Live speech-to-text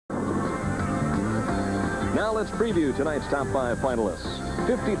Now let's preview tonight's top 5 finalists.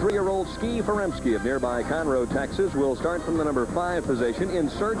 53-year-old Skee Foremsky of nearby Conroe, Texas, will start from the number 5 position in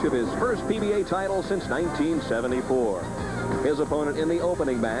search of his first PBA title since 1974. His opponent in the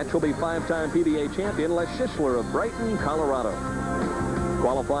opening match will be 5-time PBA champion Lee Schissler of Brighton, Colorado.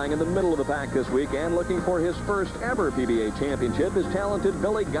 Qualifying in the middle of the pack this week and looking for his first ever PBA championship is talented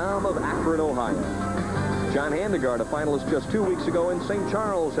Bill Gaume of Akron, Ohio. John Handegard, a finalist just 2 weeks ago in St.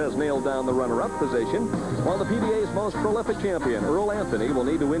 Charles, has nailed down the runner-up position, while the PBA's most prolific champion, Earl Anthony, will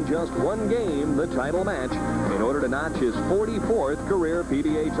need to win just one game, the title match, in order to notch his 44th career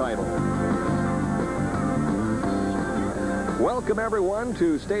PBA title. Welcome, everyone,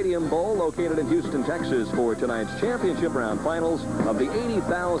 to Stadium Bowl, located in Houston, Texas, for tonight's championship round finals of the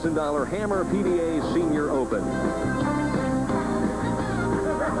 $80,000 Hammer PBA Senior Open.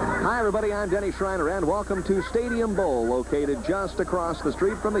 Hi, everybody. I'm Denny Schreiner, and welcome to Stadium Bowl, located just across the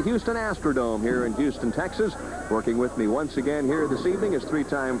street from the Houston Astrodome here in Houston, Texas. Working with me once again here this evening is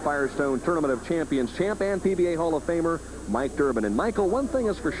 3-time Firestone Tournament of Champions champ and PBA Hall of Famer Mike Durbin. And, Michael, one thing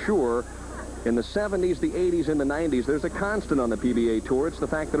is for sure. In the 70s, the 80s, and the 90s, there's a constant on the PBA Tour. It's the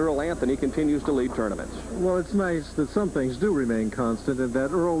fact that Earl Anthony continues to lead tournaments. Well, it's nice that some things do remain constant, and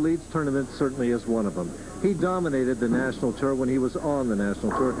that Earl leads tournaments certainly is one of them. He dominated the National Tour when he was on the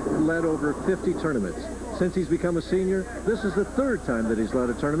National Tour, led over 50 tournaments. Since he's become a senior, this is the 3rd time that he's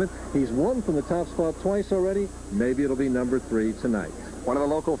led a tournament. He's won from the top spot twice already. Maybe it'll be number 3 tonight. One of the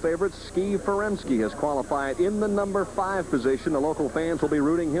local favorites, Skee Foremsky, has qualified in the number 5 position. The local fans will be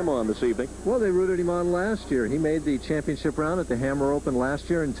rooting him on this evening. Well, they rooted him on last year. He made the championship round at the Hammer Open last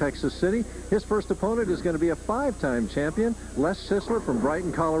year in Texas City. His first opponent is going to be a 5-time champion, Lee Schissler from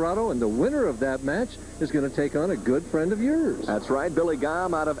Brighton, Colorado, and the winner of that match is going to take on a good friend of yours. That's right, Bill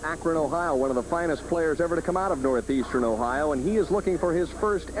Gaume out of Akron, Ohio, one of the finest players ever to come out of northeastern Ohio, and he is looking for his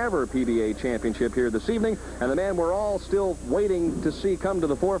first ever PBA championship here this evening. And the man we're all still waiting to see come to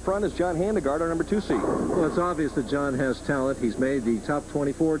the forefront is John Handegard, our number 2 seed. Well, it's obvious that John has talent. He's made the top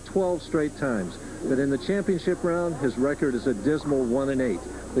 24 12 straight times. But in the championship round, his record is a dismal 1-8.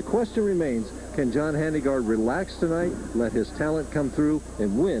 The question remains, can John Handegard relax tonight, let his talent come through,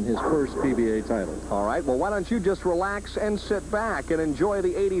 and win his first PBA title? All right, well, why don't you just relax and sit back and enjoy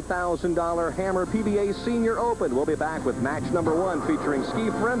the $80,000 Hammer PBA Senior Open. We'll be back with match number 1 featuring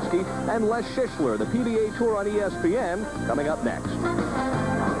Skee Foremsky and Lee Schissler, the PBA Tour on ESPN, coming up next.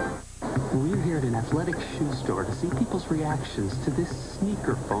 We're here at an athletic shoe store to see people's reactions to this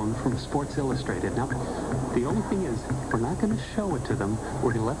sneaker phone from Sports Illustrated. Now, the only thing is, we're not going to show it to them.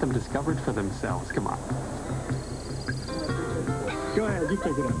 We're going to let them discover it for themselves. Come on. Go ahead, you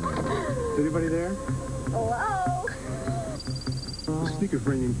take it up. Is anybody there? Hello? The sneaker's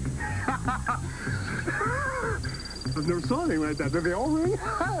ringing. I've never saw anything like that. Do they all ring?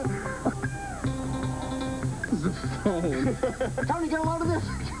 This is a phone. Tony, get a load of this.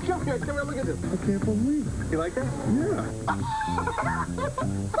 Come here, look at this. I can't believe it. You like that? Yeah.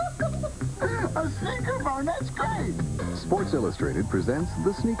 A sneaker phone, that's great. Sports Illustrated presents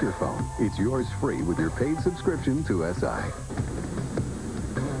the Sneaker Phone. It's yours free with your paid subscription to SI.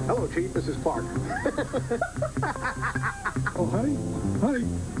 Hello, Chief. This is Park. Oh, honey? Honey.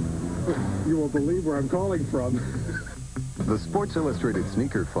 You won't believe where I'm calling from. The Sports Illustrated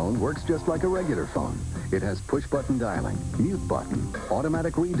Sneaker Phone works just like a regular phone. It has push-button dialing, mute button,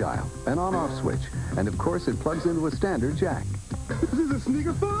 automatic redial, an on-off switch, and of course it plugs into a standard jack. This is a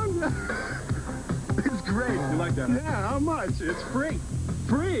sneaker phone? It's great. You like that? Yeah, how much? It's free.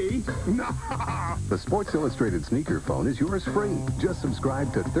 Free? No. The Sports Illustrated Sneaker Phone is yours free. Just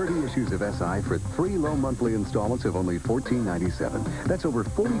subscribe to 30 issues of SI for 3 low monthly installments of only $14.97. That's over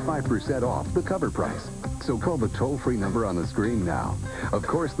 45% off the cover price. So call the toll-free number on the screen now. Of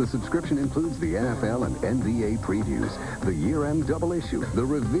course, the subscription includes the NFL and NBA previews, the year-end double issue, the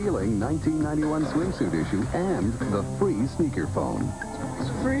revealing 1991 swimsuit issue, and the free sneaker phone. It's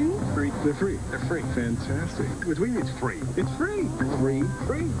free? Free. They're free. They're free. Fantastic. Which means it's free. It's free. Free?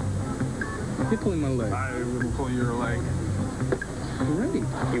 Free. You're pulling my leg. I wouldn't pull your leg. Great.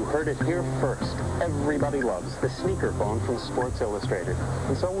 You heard it here first. Everybody loves the sneaker phone from Sports Illustrated.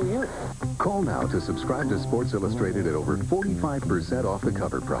 And so will you. Call now to subscribe to Sports Illustrated at over 45% off the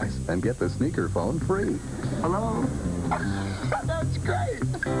cover price and get the sneaker phone free. Hello? That's great.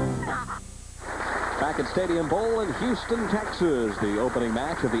 Back at Stadium Bowl in Houston, Texas, the opening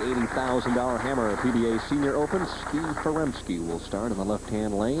match of the $80,000 Hammer PBA Senior Open. Skee Foremsky will start in the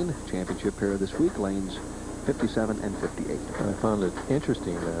left-hand lane. Championship pair this week, lanes 57 and 58. I found it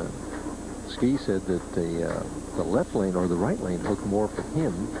interesting. Skee said that the left lane or the right lane hooked more for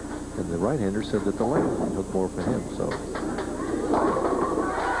him, and the right-hander said that the left lane hooked more for him. So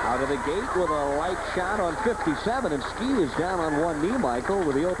out of the gate with a light shot on 57, and Skee is down on one knee, Michael,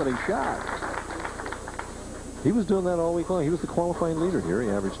 with the opening shot. He was doing that all week long. He was the qualifying leader here. He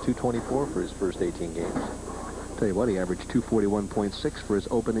averaged 224 for his first 18 games. Tell you what, he averaged 241.6 for his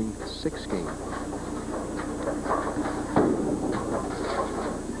opening 6 games.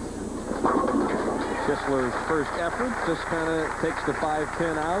 Schissler's first effort just kind of takes the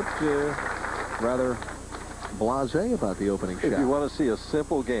 5-pin out. Rather blasé about the opening shot. If you want to see a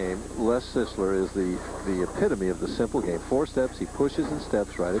simple game, Les Schissler is the epitome of the simple game. 4 steps, he pushes and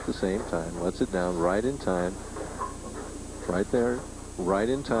steps right at the same time, lets it down right in time, right there, right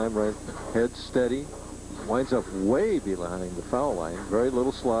in time, right, head steady, winds up way behind the foul line, very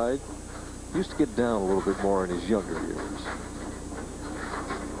little slide. Used to get down a little bit more in his younger years.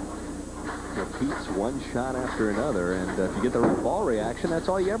 Repeats one shot after another, and if you get the right ball reaction, that's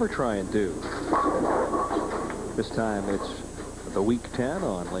all you ever try and do. This time it's the weak 10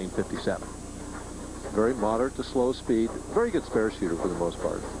 on lane 57. Very moderate to slow speed. Very good spare shooter for the most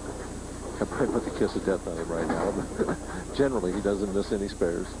part. I probably put the kiss of death on him right now, but generally he doesn't miss any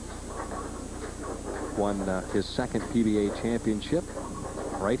spares. Won his second PBA championship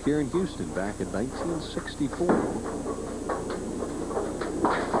right here in Houston back in 1964.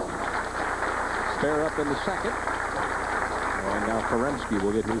 Spare up in the second. And now Foremsky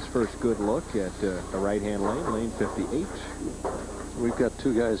will get his first good look at the right-hand lane, lane 58. We've got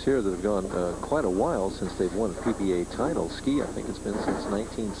 2 guys here that have gone quite a while since they've won a PBA title. Skee, I think it's been since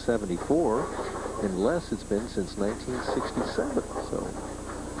 1974, and Les, it's been since 1967. So,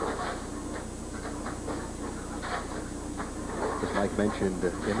 as Mike mentioned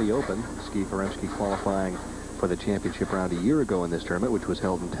in the Open, Skee Foremsky qualifying for the championship round a year ago in this tournament, which was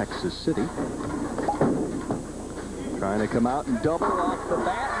held in Texas City. Trying to come out and double off the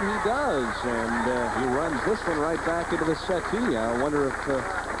bat, and he does. And he runs this one right back into the settee. I wonder if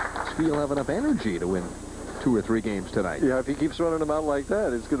Skee will have enough energy to win 2 or 3 games tonight. yeah, if he keeps running them out like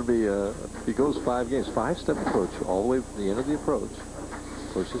that, it's going to be, if he goes 5 games, 5-step approach all the way to the end of the approach.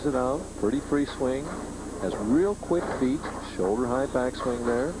 Pushes it out, pretty free swing, has real quick feet, shoulder-high backswing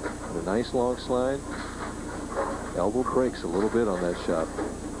there, and a nice long slide. Elbow breaks a little bit on that shot.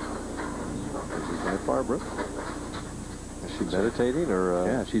 This is by Barbara. Meditating, or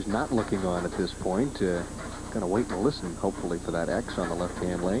yeah, she's not looking on at this point. Gonna wait and listen, hopefully, for that X on the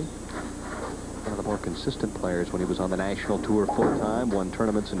left-hand lane. One of the more consistent players when he was on the national tour full-time, won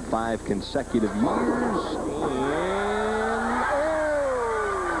tournaments in 5 consecutive years. And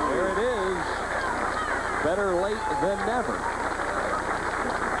there it is. Better late than never.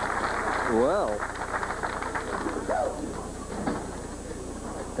 well,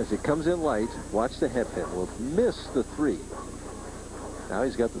 as it comes in light, watch the head pin. Will miss the 3. Now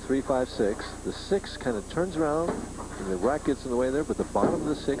he's got the 3, 5, 6. The 6 kind of turns around, and the rack gets in the way there, but the bottom of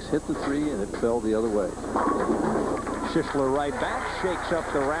the 6 hit the 3, and it fell the other way. Schissler right back, shakes up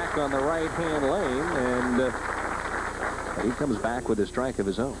the rack on the right-hand lane, and he comes back with a strike of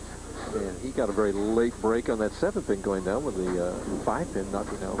his own. And he got a very late break on that 7-pin going down with the 5-pin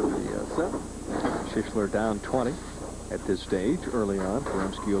knocking down with the 7. Schissler down 20 at this stage. Early on,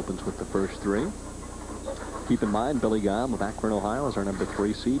 Foremsky opens with the first 3. Keep in mind, Billy Gaume of Akron, Ohio, is our number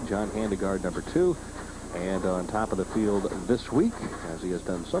 3 seed. John Handegard, number 2. And on top of the field this week, as he has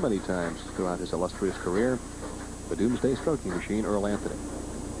done so many times throughout his illustrious career, the Doomsday Stroking Machine, Earl Anthony.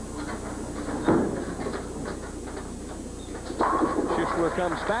 Schissler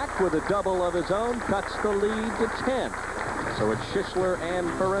comes back with a double of his own, cuts the lead to 10. So it's Schissler and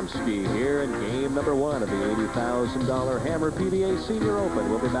Foremsky here in game number 1 of the $80,000 Hammer PBA Senior Open.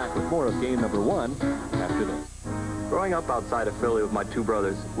 We'll be back with more of game number 1 after this. Growing up outside of Philly with my 2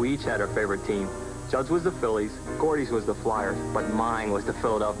 brothers, we each had our favorite team. Judd's was the Phillies, Gordy's was the Flyers, but mine was the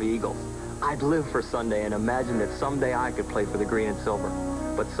Philadelphia Eagles. I'd live for Sunday and imagine that someday I could play for the green and silver.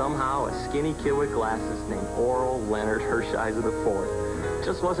 But somehow a skinny kid with glasses named Earl Leonard Hershiser IV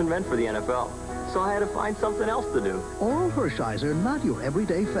just wasn't meant for the NFL. So I had to find something else to do. Earl Hershiser, not your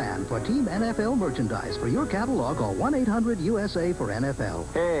everyday fan. For Team NFL merchandise, for your catalog, call 1-800-USA for NFL.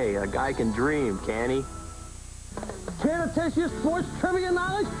 Hey, a guy can dream, can he? Care to test your sports trivia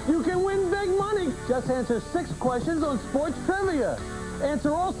knowledge? You can win big money. Just answer 6 questions on sports trivia.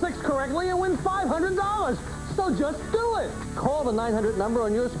 Answer all 6 correctly and win $500. So just do it. Call the 900 number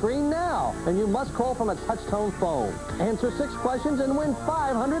on your screen now. And you must call from a touch-tone phone. Answer 6 questions and win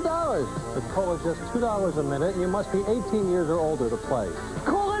 $500. The call is just $2 a minute, and you must be 18 years or older to play.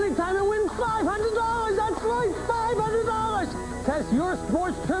 Call anytime and win $500. That's right, $500. Test your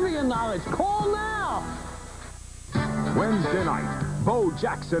sports trivia knowledge. Call now. Wednesday night, Bo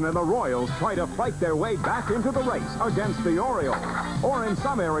Jackson and the Royals try to fight their way back into the race against the Orioles. Or in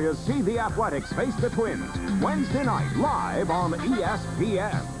some areas, see the Athletics face the Twins. Wednesday night, live on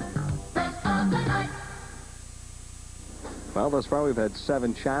ESPN. Well, thus far we've had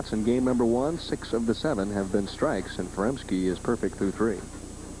 7 shots in game number 1. 6 of the 7 have been strikes, and Foremsky is perfect through 3.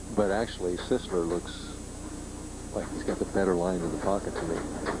 But actually, Schissler looks like he's got the better line in the pocket to me.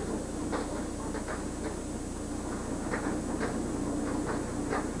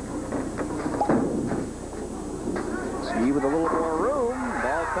 Skee with a little more room.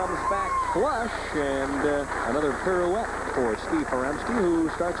 Ball comes back flush, and another pirouette for Skee Foremsky, who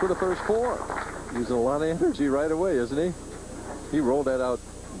starts with the first 4. Using a lot of energy right away, isn't he? He rolled that out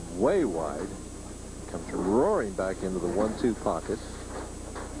way wide. Comes roaring back into the 1-2 pocket.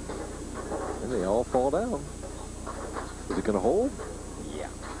 And they all fall down. Is it going to hold? Yeah.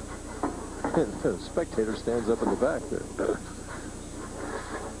 The spectator stands up in the back there.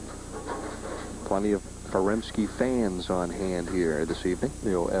 Plenty of Foremsky fans on hand here this evening.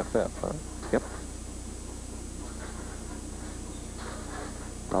 The old FF, huh? Yep.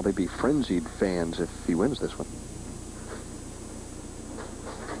 Probably be frenzied fans if he wins this one.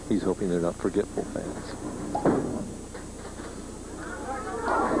 He's hoping they're not forgetful fans.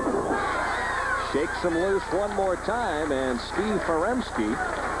 Shakes him loose one more time, and Skee Foremsky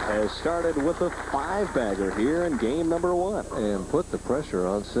has started with a 5-bagger here in game number 1. And put the pressure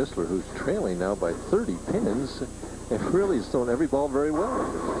on Schissler, who's trailing now by 30 pins, and really has thrown every ball very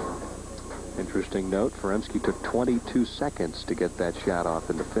well. Interesting note, Foremsky took 22 seconds to get that shot off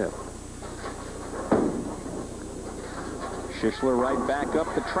in the 5th. Schissler right back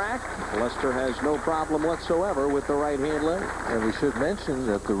up the track. Lester has no problem whatsoever with the right-hand leg. And we should mention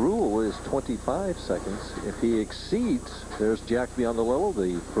that the rule is 25 seconds. If he exceeds, there's Jack Beyond the Level,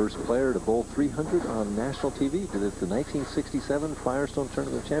 the first player to bowl 300 on national TV. Did it the 1967 Firestone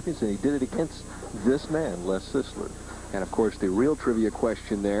Tournament Champions, and he did it against this man, Les Schissler. And, of course, the real trivia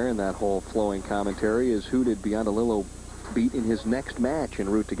question there in that whole flowing commentary is who did Biondelillo beat in his next match en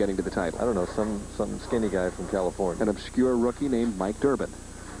route to getting to the title? I don't know, some skinny guy from California. An obscure rookie named Mike Durbin.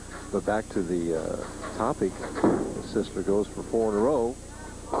 But back to the topic, Schissler goes for 4 in a row.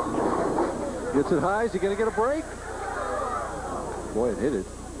 Gets it high. Is he going to get a break? Boy, it hit it.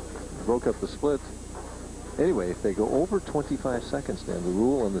 Broke up the split. Anyway, if they go over 25 seconds, then the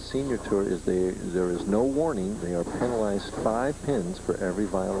rule on the senior tour is there is no warning. They are penalized 5 pins for every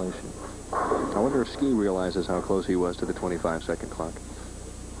violation. I wonder if Skee realizes how close he was to the 25-second clock.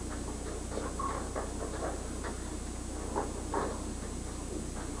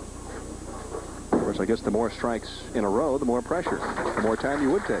 Of course, I guess the more strikes in a row, the more pressure, the more time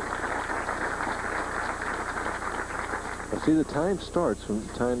you would take. Now, see, the time starts from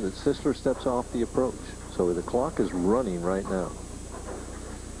the time that Schissler steps off the approach. So the clock is running right now.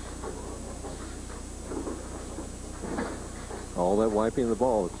 All that wiping the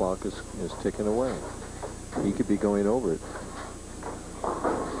ball, the clock is ticking away. He could be going over it.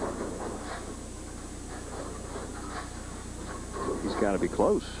 He's got to be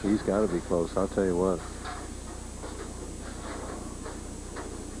close. He's got to be close, I'll tell you what.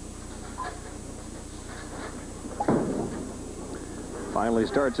 Finally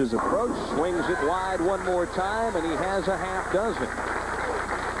starts his approach, swings it wide one more time, and he has a half dozen.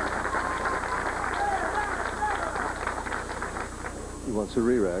 He wants a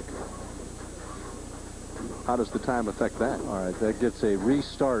re-rack. How does the time affect that? All right, that gets a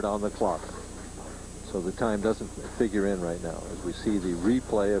restart on the clock. So the time doesn't figure in right now. As we see the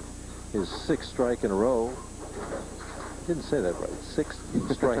replay of his 6th strike in a row. I didn't say that right.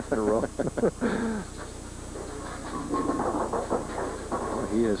 6th strike in a row.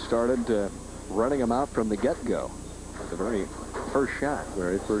 He has started running him out from the get-go. The very first shot.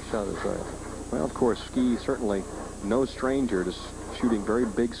 Very first shot, that's right. Well, of course, Skee certainly no stranger to shooting very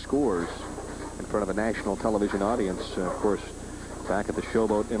big scores in front of a national television audience. Of course, back at the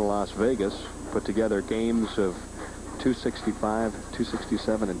Showboat in Las Vegas, put together games of 265,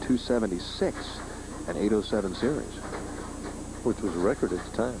 267, and 276, an 807 series. Which was a record at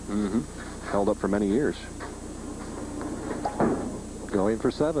the time. Mm-hmm. Held up for many years. Going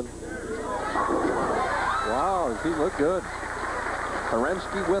for 7. Wow, he looked good.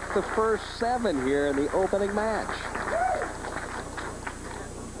 Foremsky with the first 7 here in the opening match.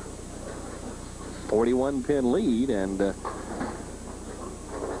 41-pin lead, and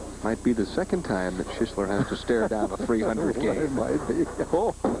might be the second time that Schissler has to stare down a 300 game. It might be.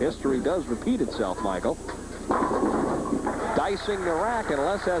 Oh, history does repeat itself, Michael. Dicing the rack, and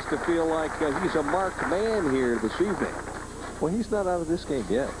Les has to feel like he's a marked man here this evening. Well, he's not out of this game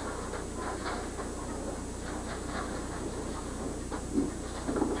yet.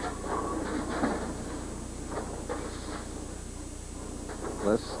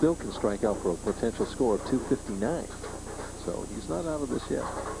 Les still can strike out for a potential score of 259. So he's not out of this yet.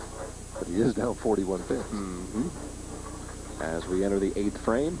 But he is down 41 pins. As we enter the 8th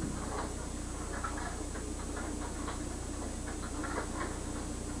frame.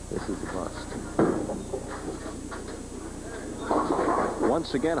 This is a must.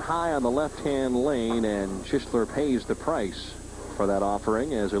 Once again, high on the left-hand lane, and Schissler pays the price for that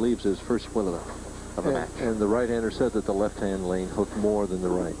offering as he leaves his first split of the match. And the right-hander said that the left-hand lane hooked more than the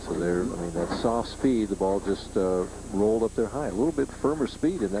right. So there, I mean, that soft speed, the ball just rolled up there high. A little bit firmer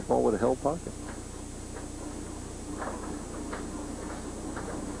speed, and that ball would have held pocket.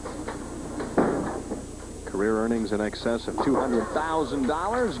 Career earnings in excess of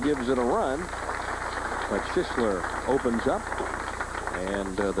 $200,000 gives it a run. But Schissler opens up,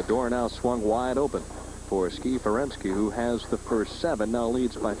 and the door now swung wide open for Skee Foremsky, who has the first 7, now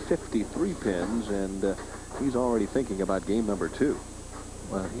leads by 53 pins, and he's already thinking about game number 2.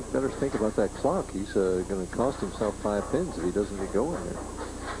 Well, he better think about that clock. He's going to cost himself 5 pins if he doesn't get going there.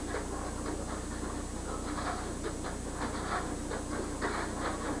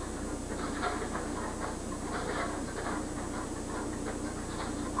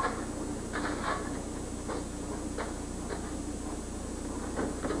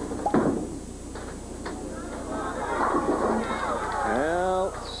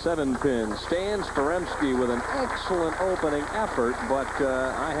 Well, 7 pins. Stands Foremsky with an excellent opening effort, but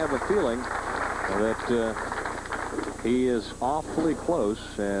I have a feeling that he is awfully close,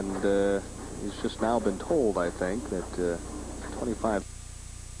 and he's just now been told, I think, that 25.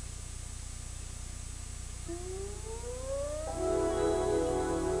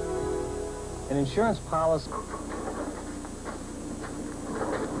 An insurance policy.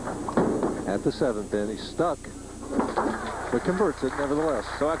 At the 7th pin, he's stuck, but converts it nevertheless.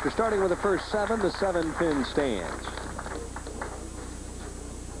 So after starting with the first 7, the 7-pin stands.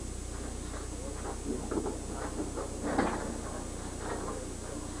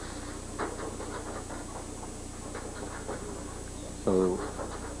 So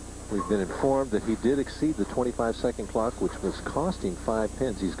we've been informed that he did exceed the 25-second clock, which was costing 5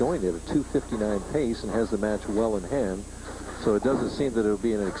 pins. He's going at a 2:59 pace and has the match well in hand. So it doesn't seem that it would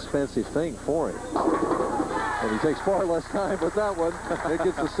be an expensive thing for him. And he takes far less time with that one. It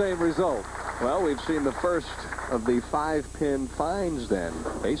gets the same result. Well, we've seen the first of the 5-pin fines then.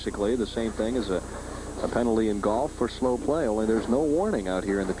 Basically the same thing as a penalty in golf for slow play, only there's no warning out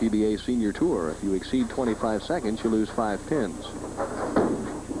here in the PBA Senior Tour. If you exceed 25 seconds, you lose 5 pins.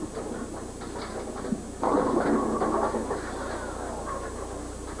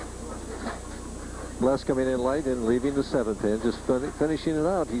 Les coming in light and leaving the 7th pin, just finishing it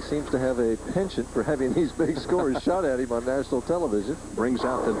out. He seems to have a penchant for having these big scores shot at him on national television. Brings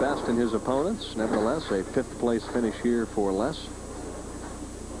out the best in his opponents. Nevertheless, a 5th place finish here for Les.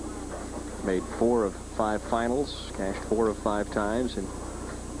 Made 4 of 5 finals, cashed 4 of 5 times in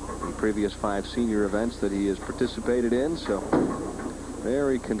the previous 5 senior events that he has participated in. So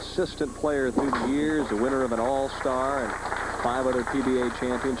very consistent player through the years, a winner of an All-Star and 5 other PBA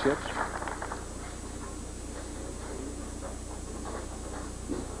championships.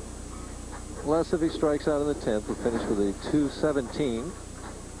 Les, if he strikes out in the 10th, will finish with a 217.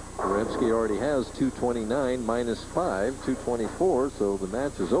 Foremsky already has 229 minus 5, 224, so the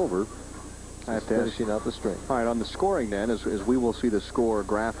match is over. He's finishing out the string. All right, on the scoring then, as we will see the score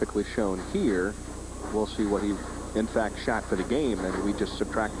graphically shown here, we'll see what he, in fact, shot for the game, and we just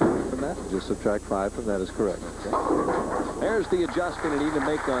subtract 5 from that? Just subtract 5 from that is correct. Okay. There's the adjustment, and even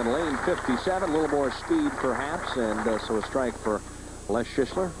make on lane 57, a little more speed perhaps, and so a strike for Les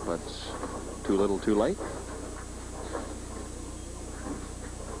Schissler, but too little, too late.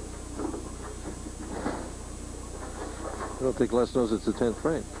 I don't think Les knows it's the 10th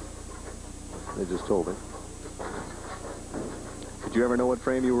frame. They just told him. Did you ever know what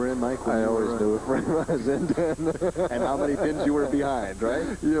frame you were in, Mike? I always knew what frame I was in. And how many pins you were behind, right?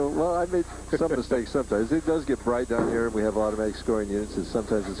 You know, well, I made some mistakes sometimes. It does get bright down here. We have automatic scoring units, and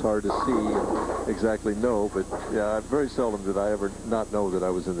sometimes it's hard to see and exactly know. But, yeah, very seldom did I ever not know that I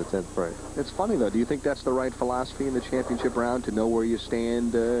was in the 10th frame. It's funny, though. Do you think that's the right philosophy in the championship round, to know where you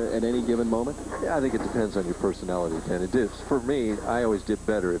stand at any given moment? Yeah, I think it depends on your personality, Ken. It did. For me, I always did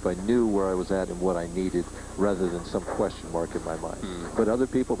better if I knew where I was at and what I needed rather than some question mark in my mind. But other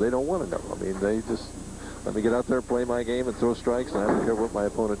people, they don't want to know. I mean, they just let me get out there and play my game and throw strikes, and I don't care what my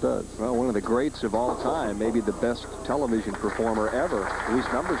opponent does. Well, one of the greats of all time, maybe the best television performer ever, at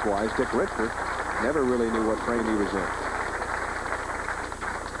least numbers-wise, Dick Richter, never really knew what frame he was in.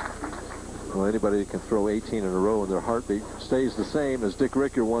 Well, anybody can throw 18 in a row and their heartbeat stays the same as Dick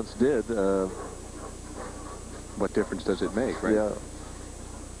Richter once did. What difference does it make, right? Yeah.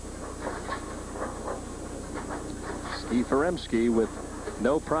 Skee Foremsky with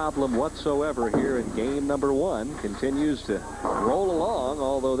no problem whatsoever here in game number 1. Continues to roll along,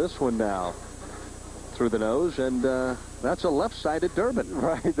 although this one now through the nose, and that's a left-sided Durbin.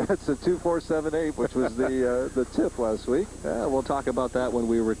 Right, that's a 2.478, which was the tip last week. We'll talk about that when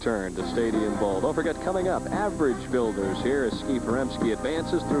we return to Stadium Bowl. Don't forget, coming up, average builders here as Skee Foremsky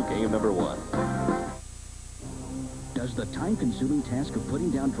advances through game number 1. Does the time-consuming task of putting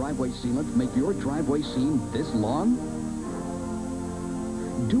down driveway sealant make your driveway seem this long?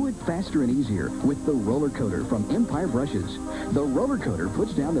 Do it faster and easier with the Roller Coater from Empire Brushes. The Roller Coater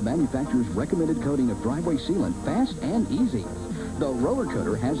puts down the manufacturer's recommended coating of driveway sealant fast and easy. The Roller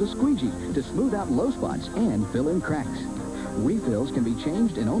Coater has a squeegee to smooth out low spots and fill in cracks. Refills can be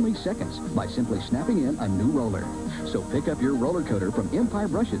changed in only seconds by simply snapping in a new roller. So pick up your Roller Coater from Empire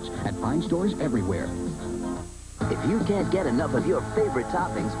Brushes at fine stores everywhere. If you can't get enough of your favorite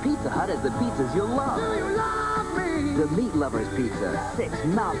toppings, Pizza Hut has the pizzas you'll love. Do you love me? The Meat Lovers Pizza. 6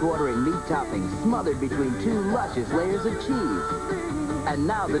 mouth-watering meat toppings smothered between 2 luscious layers of cheese. And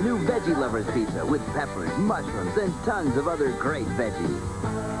now the new Veggie Lovers Pizza with peppers, mushrooms, and tons of other great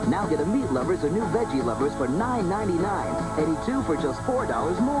veggies. Now get a Meat Lovers or new Veggie Lovers for $9.99, and 2 for just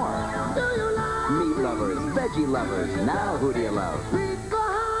 $4 more. Do you love Meat Lovers, Veggie Lovers. Now who do you love? Pizza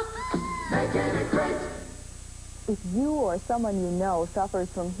Hut. Making it great. If you or someone you know suffers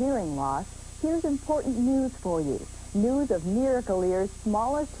from hearing loss, here's important news for you. News of Miracle Ear's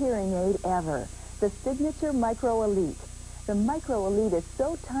smallest hearing aid ever, the Signature Micro Elite. The Micro Elite is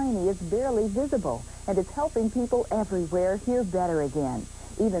so tiny it's barely visible, and it's helping people everywhere hear better again,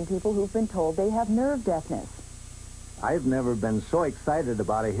 even people who've been told they have nerve deafness. I've never been so excited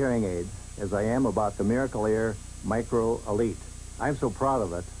about a hearing aid as I am about the Miracle Ear Micro Elite. I'm so proud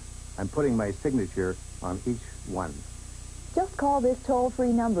of it, I'm putting my signature on each one. Just call this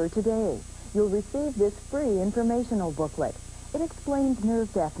toll-free number today. You'll receive this free informational booklet. It explains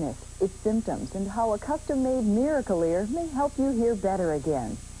nerve deafness, its symptoms, and how a custom-made Miracle Ear may help you hear better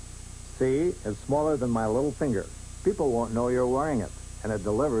again. See, it's smaller than my little finger. People won't know you're wearing it, and it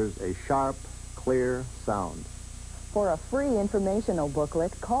delivers a sharp, clear sound. For a free informational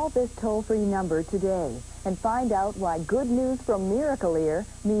booklet, call this toll-free number today and find out why good news from Miracle Ear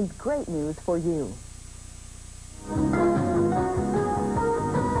means great news for you.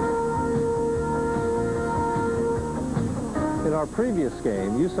 In our previous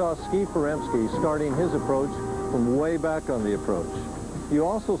game, you saw Skee Foremsky starting his approach from way back on the approach. You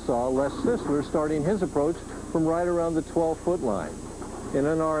also saw Lee Schissler starting his approach from right around the 12-foot line. And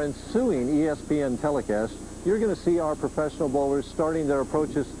in our ensuing ESPN telecast, you're going to see our professional bowlers starting their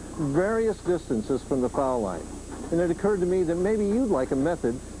approaches various distances from the foul line. And it occurred to me that maybe you'd like a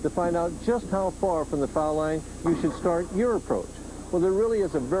method to find out just how far from the foul line you should start your approach. Well, there really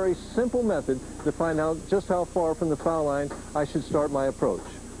is a very simple method to find out just how far from the foul line I should start my approach.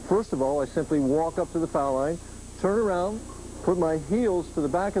 First of all, I simply walk up to the foul line, turn around, put my heels to the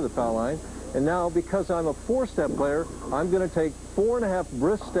back of the foul line, and now, because I'm a 4-step player, I'm going to take 4.5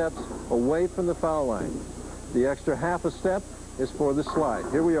 brisk steps away from the foul line. The extra half a step is for the slide.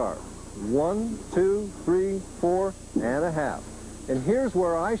 Here we are. 1, 2, 3, 4, and a half. And here's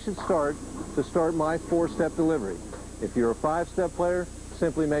where I should start to start my 4-step delivery. If you're a 5-step player,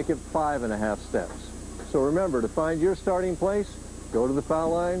 simply make it 5.5 steps. So remember, to find your starting place, go to the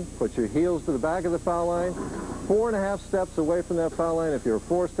foul line, put your heels to the back of the foul line, 4.5 steps away from that foul line if you're a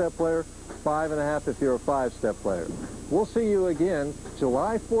 4-step player, 5.5 if you're a 5-step player. We'll see you again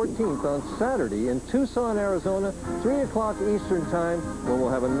July 14th on Saturday in Tucson, Arizona, 3 o'clock Eastern Time, when we'll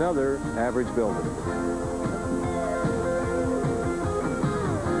have another Average Builder.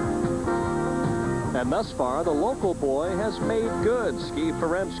 And thus far, the local boy has made good. Skee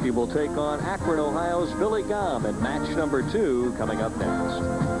Foremsky will take on Akron, Ohio's Bill Gaume in match number 2 coming up next.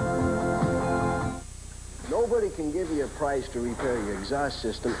 Nobody can give you a price to repair your exhaust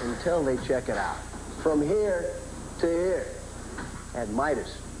system until they check it out. From here to here. At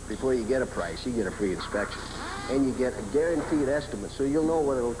Midas, before you get a price, you get a free inspection. And you get a guaranteed estimate, so you'll know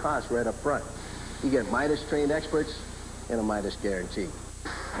what it'll cost right up front. You get Midas-trained experts and a Midas guarantee.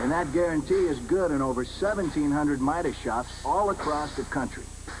 And that guarantee is good in over 1,700 Midas shops all across the country.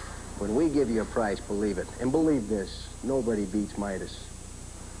 When we give you a price, believe it. And believe this, nobody beats Midas.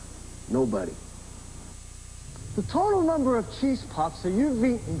 Nobody. The total number of cheese puffs that you've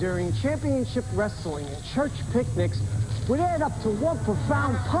eaten during championship wrestling and church picnics would add up to one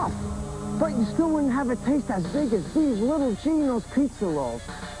profound puff. But you still wouldn't have a taste as big as these little Gino's pizza rolls.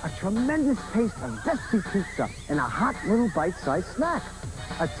 A tremendous taste of zesty pizza and a hot little bite-sized snack.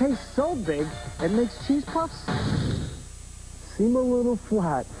 A taste so big, it makes cheese puffs seem a little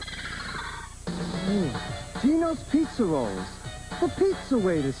flat. Gino's Pizza Rolls, the pizza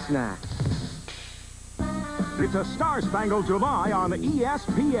way to snack. It's a Star-Spangled July on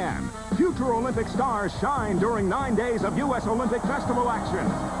ESPN. Future Olympic stars shine during 9 days of U.S. Olympic Festival action.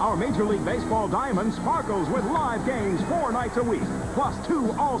 Our Major League Baseball diamond sparkles with live games 4 nights a week, plus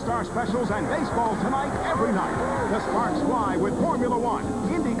 2 All-Star specials and baseball tonight every night. The sparks fly with Formula One,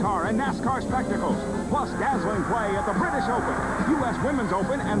 IndyCar, and NASCAR spectacles, plus dazzling play at the British Open, U.S. Women's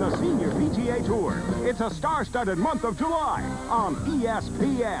Open, and the Senior PGA Tour. It's a star-studded month of July on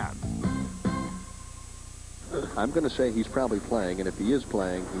ESPN. I'm going to say he's probably playing, and if he is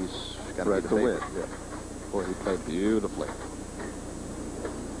playing, he's got to be the win. Yeah. Boy, he played beautifully.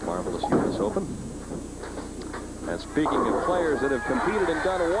 Marvelous U.S. Open. And speaking of players that have competed and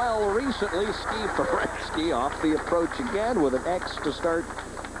done well recently, Skee Foremsky off the approach again with an X to start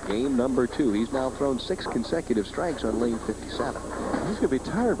game number 2. He's now thrown 6 consecutive strikes on lane 57. He's going to be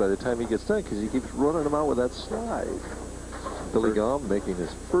tired by the time he gets done because he keeps running him out with that slide. Billy Gaume making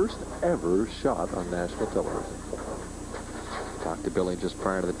his first ever shot on national television. Talked to Billy just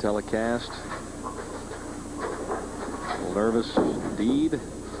prior to the telecast. A little nervous indeed.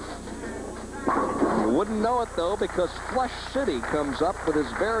 You wouldn't know it, though, because Flush City comes up with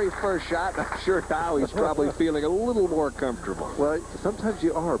his very first shot. I'm sure now he's probably feeling a little more comfortable. Well, sometimes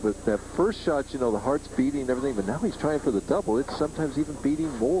you are, but that first shot, you know, the heart's beating and everything, but now he's trying for the double. It's sometimes even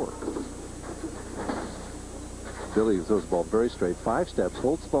beating more. Billy throws the ball very straight, 5 steps,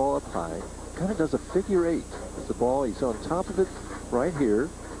 holds the ball up high, kind of does a figure 8. It's the ball, he's on top of it right here.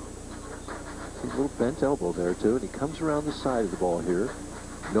 See a little bent elbow there, too, and he comes around the side of the ball here.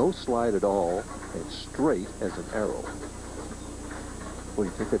 No slide at all, and straight as an arrow. Well,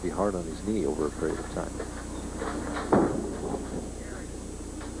 you'd think that'd be hard on his knee over a period of time.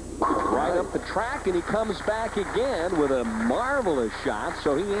 Right up the track, and he comes back again with a marvelous shot,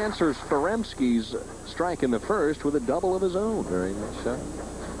 so he answers Foremsky's strike in the first with a double of his own. Very nice shot.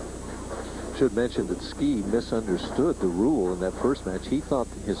 Should mention that Skee misunderstood the rule in that first match. He thought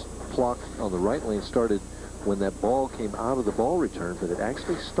his clock on the right lane started when that ball came out of the ball return, but it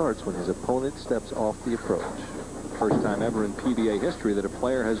actually starts when his opponent steps off the approach. First time ever in PBA history that a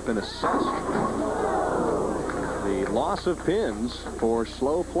player has been assessed the loss of pins for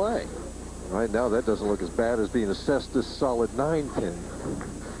slow play. Right now, that doesn't look as bad as being assessed this solid 9-pin.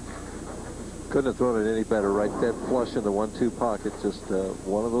 Couldn't have thrown it any better. Right dead flush in the 1-2 pocket. Just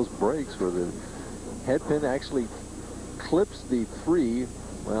one of those breaks where the head pin actually clips the 3.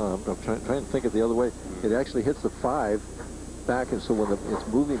 Well, I'm trying to think of the other way. It actually hits the 5 back, and so when it's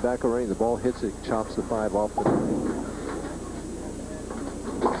moving back already, the ball hits it, chops the 5 off the 9.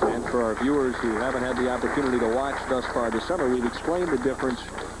 And for our viewers who haven't had the opportunity to watch thus far this summer, we've explained the difference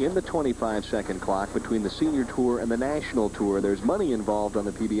in the 25-second clock between the Senior Tour and the National Tour. There's money involved on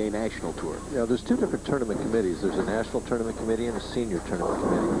the PBA National Tour. Yeah, there's 2 different tournament committees. There's a National Tournament Committee and a Senior Tournament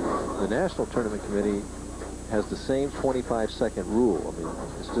Committee. The National Tournament Committee has the same 25-second rule. I mean,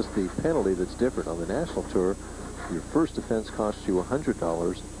 it's just the penalty that's different. On the National Tour, your first offense costs you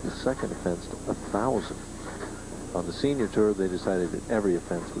 $100. The second offense, $1,000. On the Senior Tour, they decided that every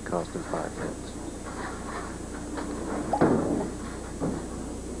offense would cost them 5 cents.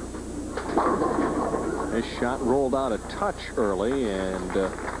 This shot rolled out a touch early, and the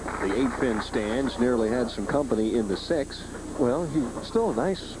 8-pin stands nearly had some company in the 6. Well, still a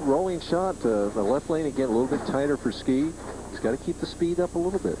nice rolling shot. The left lane, again, a little bit tighter for Skee. He's got to keep the speed up a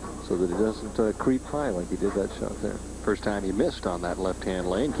little bit so that it doesn't creep high like he did that shot there. First time he missed on that left-hand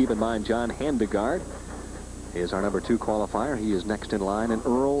lane. Keep in mind, John Handegard is our number 2 qualifier. He is next in line, and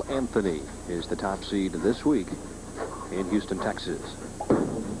Earl Anthony is the top seed this week in Houston, Texas.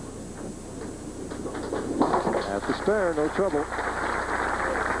 After spare, no trouble.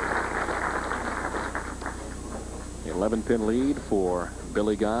 11-pin lead for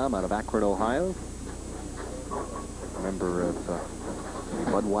Billy Gaume out of Akron, Ohio. Member of the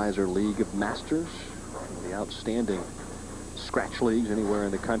Budweiser League of Masters, the outstanding scratch leagues anywhere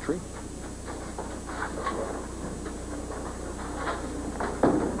in the country.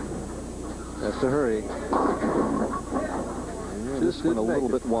 That's the hurry. This one a little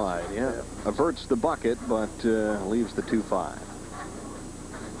bit wide, yeah. Averts the bucket, but leaves the 2-5.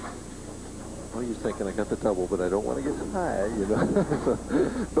 Well, you're thinking, I got the double, but I don't want to get high, you know. So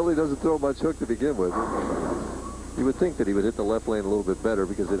Billy doesn't throw much hook to begin with. You would think that he would hit the left lane a little bit better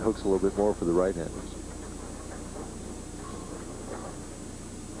because it hooks a little bit more for the right-handers.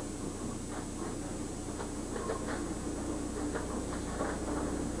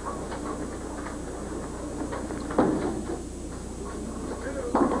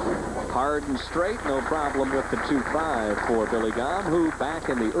 hard and straight. No problem with the 2-5 for Billy Gaume, who back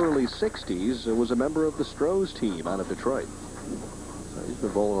in the early 60s was a member of the Stroh's team out of Detroit. So he's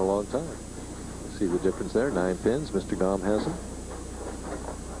been bowling a long time. See the difference there? 9 pins. Mr. Gaume has them.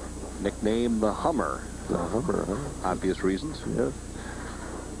 Nicknamed the Hummer. The Hummer, huh? Obvious reasons. Yeah.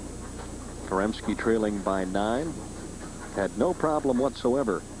 Foremsky trailing by 9. Had no problem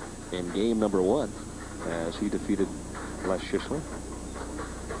whatsoever in game number 1 as he defeated Lee Schissler.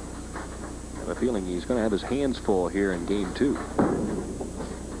 I have a feeling he's going to have his hands full here in game 2.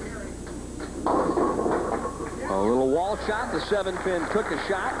 A little wall shot. The 7-pin took a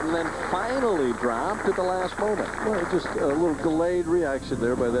shot and then finally dropped at the last moment. Well, just a little delayed reaction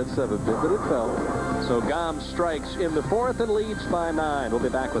there by that 7-pin, but it fell. So Gaume strikes in the 4th and leads by 9. We'll be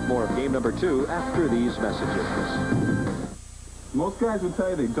back with more of game number 2 after these messages. Most guys would tell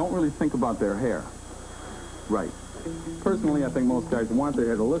you they don't really think about their hair. Right. Personally, I think most guys want their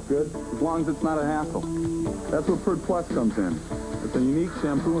hair to look good as long as it's not a hassle. That's where Pert Plus comes in. It's a unique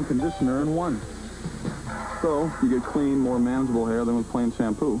shampoo and conditioner in one. So, you get clean, more manageable hair than with plain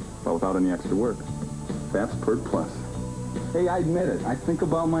shampoo, but without any extra work. That's Pert Plus. Hey, I admit it. I think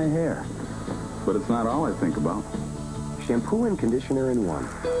about my hair. But it's not all I think about. Shampoo and conditioner in one.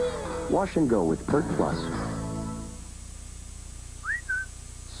 Wash and go with Pert Plus.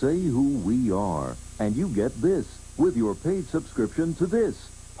 Say who we are, and you get this with your paid subscription to this.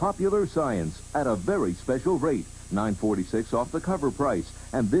 Popular Science at a very special rate. $9.46 off the cover price.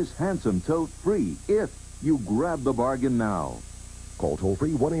 And this handsome tote free if you grab the bargain now. Call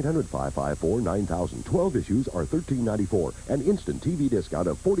toll-free 1-800-554-9000. 12 issues are $13.94. An instant TV discount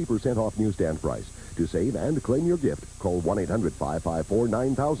of 40% off newsstand price. To save and claim your gift, call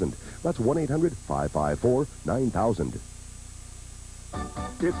 1-800-554-9000. That's 1-800-554-9000.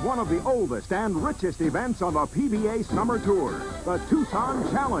 It's one of the oldest and richest events on the PBA Summer Tour, the Tucson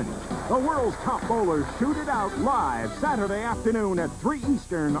Challenge. The world's top bowlers shoot it out live Saturday afternoon at 3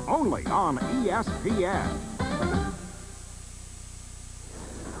 Eastern, only on ESPN.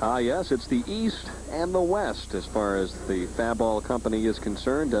 Yes, it's the East and the West as far as the Fab-Ball Company is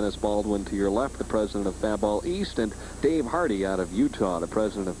concerned. Dennis Baldwin to your left, the president of Fab-Ball East, and Dave Hardy out of Utah, the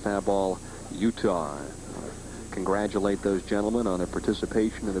president of Fab-Ball Utah. Congratulate those gentlemen on their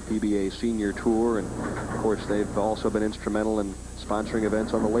participation in the PBA Senior Tour, and of course they've also been instrumental in sponsoring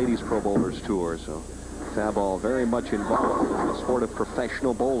events on the Ladies Pro Bowlers Tour. So Fab-Ball very much involved in the sport of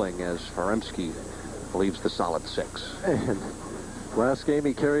professional bowling as Foremsky leaves the solid 6. And last game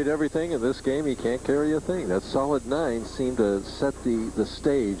he carried everything, and this game he can't carry a thing. That solid 9 seemed to set the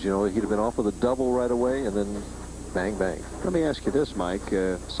stage. You know, he'd have been off with a double right away, and then bang, bang. Let me ask you this, Mike.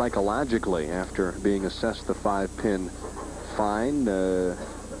 Psychologically, after being assessed the 5-pin fine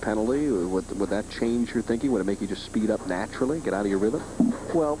penalty, would that change your thinking? Would it make you just speed up naturally, get out of your rhythm?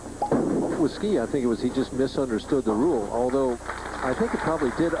 Well, with Skee, I think he just misunderstood the rule, although I think it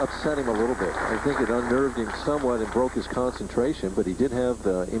probably did upset him a little bit. I think it unnerved him somewhat and broke his concentration, but he did have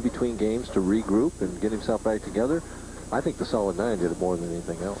the in-between games to regroup and get himself back together. I think the solid 9 did it more than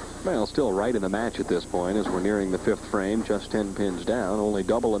anything else. Well, still right in the match at this point as we're nearing the 5th frame, just 10 pins down. Only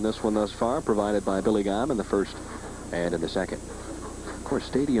double in this one thus far, provided by Billy Gaume in the 1st and in the 2nd. Of course,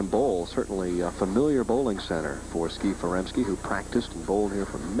 Stadium Bowl, certainly a familiar bowling center for Skee Foremsky, who practiced and bowled here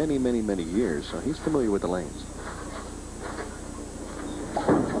for many, many, many years. So he's familiar with the lanes. A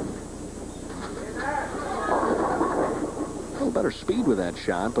little better speed with that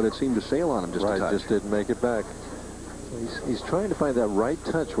shot, but it seemed to sail on him just a touch. Just didn't make it back. He's trying to find that right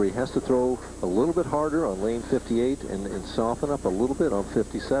touch where he has to throw a little bit harder on lane 58 and soften up a little bit on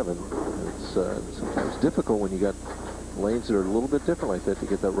 57. It's sometimes difficult when you got lanes that are a little bit different like that to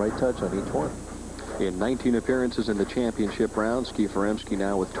get that right touch on each one. In 19 appearances in the championship round, Skee Foremsky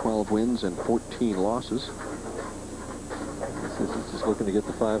now with 12 wins and 14 losses. He's just looking to get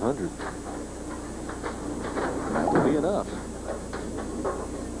the 500. That will be enough.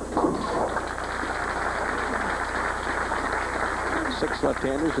 Six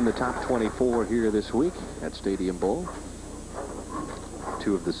left-handers in the top 24 here this week at Stadium Bowl.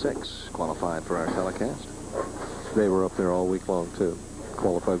 2 of the 6 qualified for our telecast. They were up there all week long, too.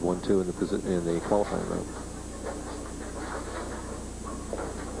 Qualified 1-2 in the qualifying round.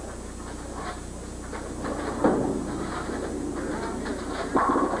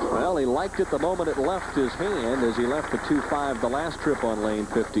 Well, he liked it the moment it left his hand as he left the 2-5 the last trip on lane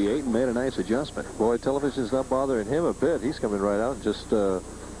 58 and made a nice adjustment. Boy, television's not bothering him a bit. He's coming right out and just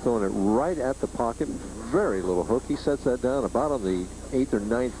throwing it right at the pocket. Very little hook. He sets that down about on the 8th or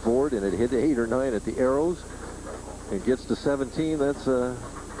 9th board, and it hit 8 or 9 at the arrows. It gets to 17. That's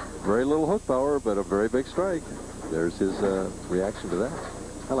very little hook power, but a very big strike. There's his reaction to that.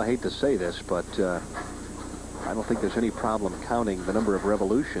 Well, I hate to say this, but I don't think there's any problem counting the number of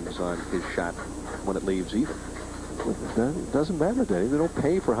revolutions on his shot when it leaves even. It doesn't matter, Dave. They don't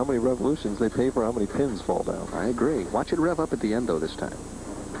pay for how many revolutions. They pay for how many pins fall down. I agree. Watch it rev up at the end, though, this time.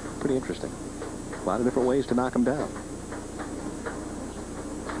 Pretty interesting. A lot of different ways to knock him down.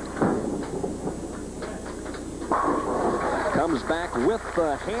 Comes back with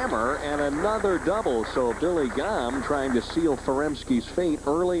the hammer and another double. So Billy Gaume trying to seal Foremsky's fate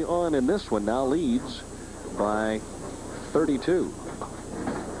early on in this one. Now leads by 32.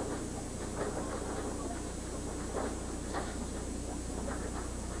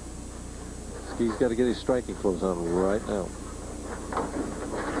 Skee's got to get his striking clothes on right now.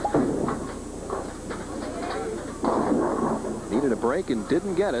 Needed a break and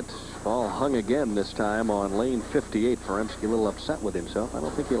didn't get it. Ball hung again this time on lane 58. Foremsky a little upset with himself. I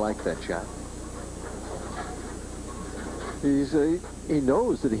don't think he liked that shot. He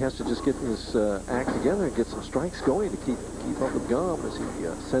knows that he has to just get his act together and get some strikes going to keep up with Gaume as he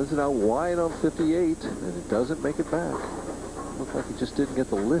sends it out wide on 58, and it doesn't make it back. Looks like he just didn't get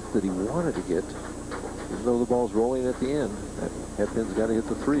the lift that he wanted to get, even though the ball's rolling at the end. That headpin's got to hit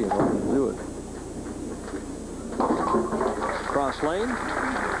the 3 in order to do it. Cross lane.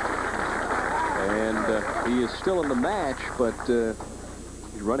 And he is still in the match, but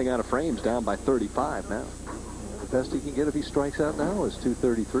he's running out of frames, down by 35 now. The best he can get if he strikes out now is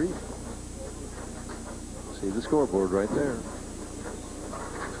 233. See the scoreboard right there.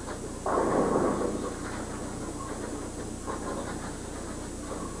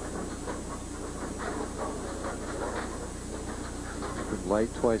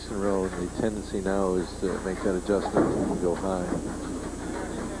 Light twice in a row, and the tendency now is to make that adjustment and go high.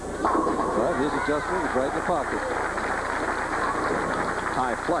 But his adjustment is right in the pocket.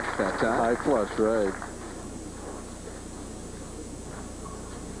 High flush that time. High flush, right.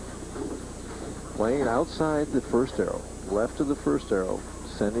 Playing outside the first arrow, left of the first arrow,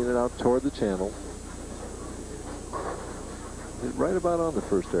 sending it out toward the channel. Right about on the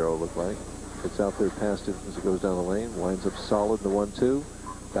first arrow, looked like. It's out there past it as it goes down the lane. Winds up solid in the 1-2.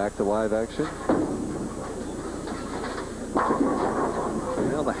 Back to live action.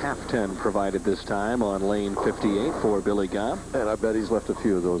 Well, the half 10 provided this time on lane 58 for Billy Gaume. And I bet he's left a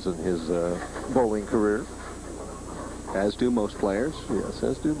few of those in his bowling career. As do most players. Yes,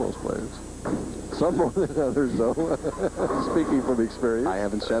 as do most players. Some more than others, though. Speaking from experience. I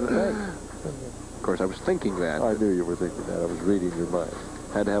haven't said a thing. Of course, I was thinking that. I knew you were thinking that. I was reading your mind.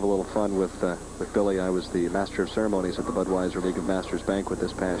 Had to have a little fun with Billy. I was the master of ceremonies at the Budweiser League of Masters banquet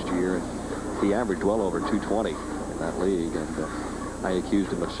this past year, and he averaged well over 220 in that league, and I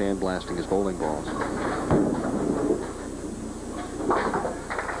accused him of sandblasting his bowling balls.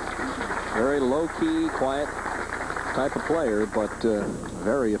 Very low-key, quiet type of player, but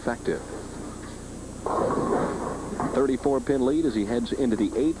very effective. 34-pin lead as he heads into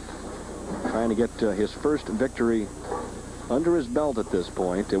the 8th, trying to get his first victory under his belt at this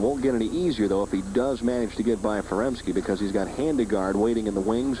point. It won't get any easier, though, if he does manage to get by Foremsky, because he's got Handegard waiting in the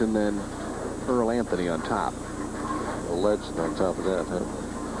wings and then Earl Anthony on top. A legend on top of that, huh?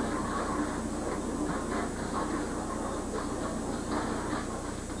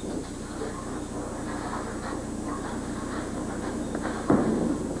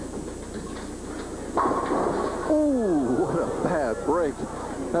 Oh, what a bad break.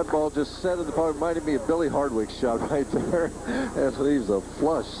 That ball just set in the park. Reminded me of Billy Hardwick's shot right there. That leaves a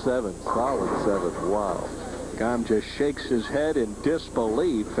flush 7, solid 7. Wow. Gaume just shakes his head in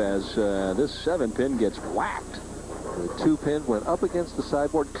disbelief as this 7-pin gets whacked. The 2-pin went up against the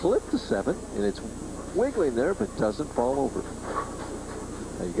sideboard, clipped the 7, and it's wiggling there, but doesn't fall over.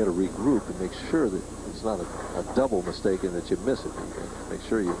 Now you got to regroup and make sure that it's not a double mistake and that you miss it. Make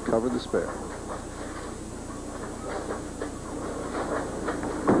sure you cover the spare.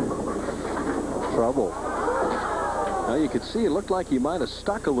 Trouble. Now you could see it looked like he might have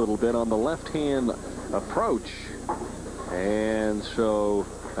stuck a little bit on the left-hand approach. And so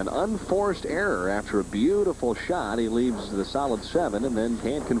an unforced error after a beautiful shot. He leaves the solid 7 and then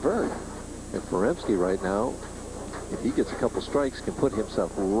can't convert. And Foremsky right now, if he gets a couple strikes, can put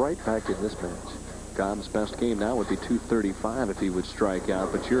himself right back in this match. Gaume's best game now would be 235 if he would strike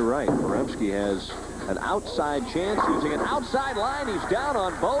out. But you're right. Foremsky has an outside chance using an outside line. He's down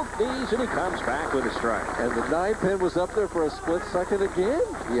on both knees, and he comes back with a strike. And the 9-pin was up there for a split second again.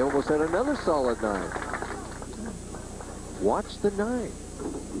 He almost had another solid 9. Watch the 9.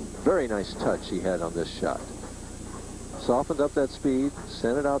 Very nice touch he had on this shot. Softened up that speed,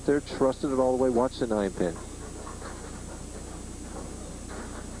 sent it out there, trusted it all the way. Watch the 9-pin.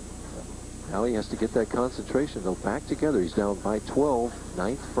 Now he has to get that concentration. They'll back together. He's down by 12,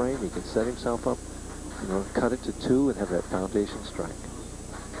 9th frame. He can set himself up, you know, cut it to 2 and have that foundation strike.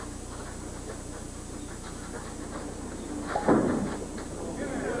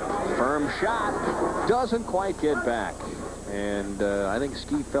 Firm shot. Doesn't quite get back. And I think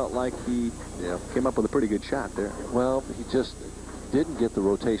Skee felt like he came up with a pretty good shot there. Well, he just didn't get the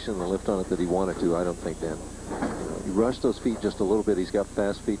rotation and the lift on it that he wanted to, I don't think, Dan. He rushed those feet just a little bit. He's got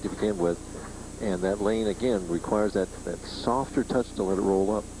fast feet to begin with. And that lane, again, requires that softer touch to let it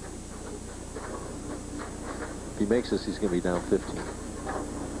roll up. If he makes this, he's going to be down 15.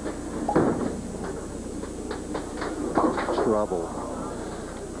 Trouble.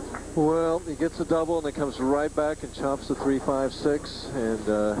 Well, he gets a double and then comes right back and chops the 3-5-6 and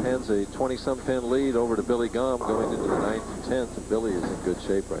hands a 20-some pin lead over to Billy Gaume going into the 9th and 10th. And Billy is in good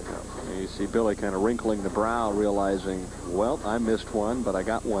shape right now. You see Billy kind of wrinkling the brow, realizing, well, I missed one, but I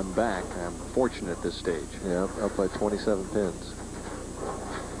got one back. I'm fortunate at this stage. Yeah, up by 27 pins.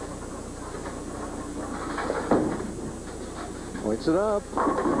 Points it up.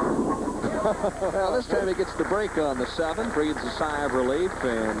 Well, this time he gets the break on the 7, breathes a sigh of relief,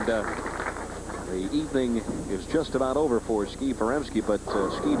 and the evening is just about over for Skee Foremsky, but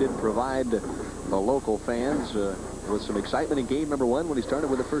Skee did provide the local fans with some excitement in game number 1 when he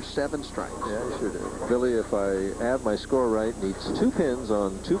started with the first 7 strikes. Yeah, he sure did. Billy, if I add my score right, needs 2 pins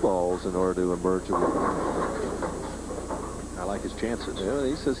on 2 balls in order to emerge a winner. I like his chances. Yeah,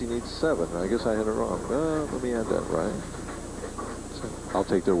 he says he needs 7. I guess I had it wrong. Let me add that right. I'll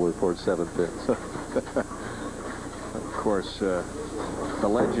take their word for it, 7 pins. Of course, the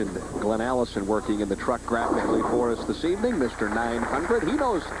legend Glenn Allison working in the truck graphically for us this evening, Mr. 900. He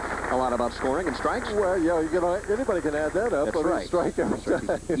knows a lot about scoring and strikes. Well, yeah, anybody can add that up. That's right. Strike every time.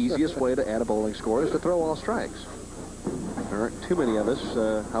 The easiest way to add a bowling score is to throw all strikes. There aren't too many of us,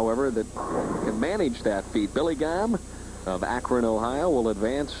 however, that can manage that feat. Billy Gaume of Akron, Ohio, will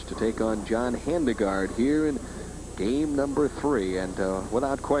advance to take on John Handegard here in game number 3, and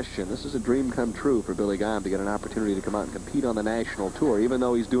without question, this is a dream come true for Billy Gaume to get an opportunity to come out and compete on the national tour, even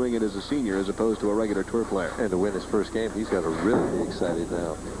though he's doing it as a senior as opposed to a regular tour player. And to win his first game, he's got to really be excited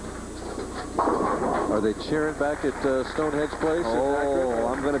now. Are they cheering back at Stonehenge Place? Oh,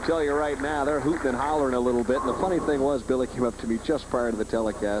 I'm going to tell you right now, they're hooting and hollering a little bit. And the funny thing was, Billy came up to me just prior to the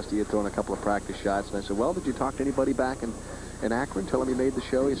telecast. He had thrown a couple of practice shots, and I said, well, did you talk to anybody back in Akron, tell him he made the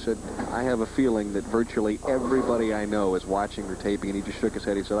show? He said, I have a feeling that virtually everybody I know is watching or taping, and he just shook his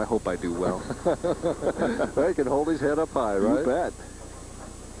head. He said, I hope I do well. He can hold his head up high, right? You bet.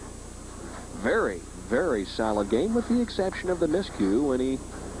 Very, very solid game, with the exception of the miscue when he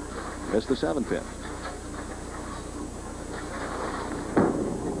missed the 7th pin.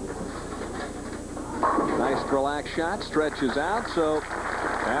 Nice relaxed shot, stretches out, so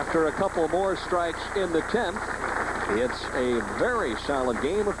after a couple more strikes in the 10th, it's a very solid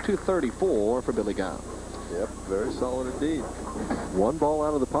game of 234 for Billy Gaume. Yep, very solid indeed. 1 ball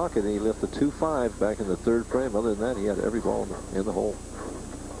out of the pocket, and he left the 2-5 back in the 3rd frame. Other than that, he had every ball in the hole.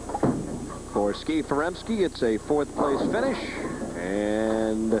 For Skee Foremsky, it's a 4th place finish.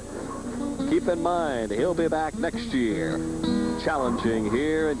 And keep in mind, he'll be back next year, challenging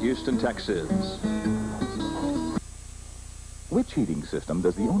here in Houston, Texas. Which heating system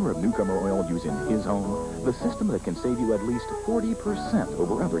does the owner of Newcomer Oil use in his home? The system that can save you at least 40%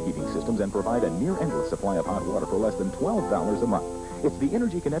 over other heating systems and provide a near-endless supply of hot water for less than $12 a month. It's the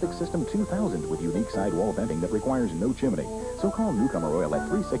Energy Kinetic System 2000 with unique sidewall venting that requires no chimney. So call Newcomer Oil at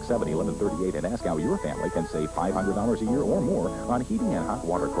 367-1138 and ask how your family can save $500 a year or more on heating and hot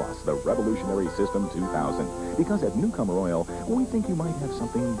water costs. The revolutionary System 2000. Because at Newcomer Oil, we think you might have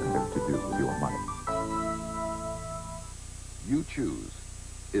something better to do with your money. You choose.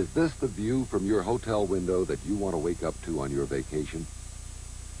 Is this the view from your hotel window that you want to wake up to on your vacation?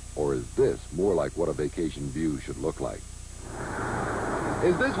 Or is this more like what a vacation view should look like?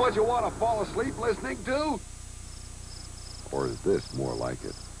 Is this what you want to fall asleep listening to? Or is this more like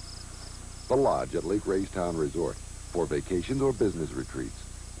it? The Lodge at Lake Raystown Resort for vacations or business retreats,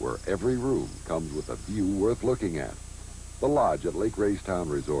 where every room comes with a view worth looking at. The Lodge at Lake Raystown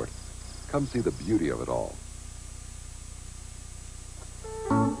Resort. Come see the beauty of it all.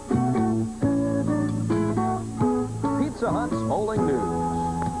 Pizza Hut's Bowling News.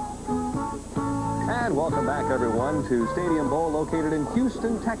 And welcome back, everyone, to Stadium Bowl located in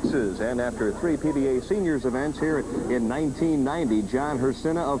Houston, Texas. And after 3 PBA Seniors events here in 1990, John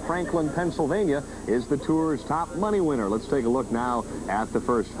Hersina of Franklin, Pennsylvania is the tour's top money winner. Let's take a look now at the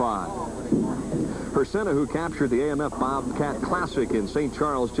first 5. Persena, who captured the AMF Bobcat Classic in St.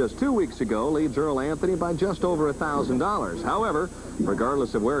 Charles just 2 weeks ago, leads Earl Anthony by just over $1,000. However,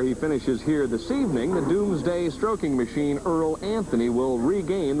 regardless of where he finishes here this evening, the doomsday stroking machine Earl Anthony will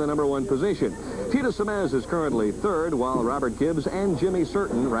regain the #1 position. Tita Semez is currently third, while Robert Gibbs and Jimmy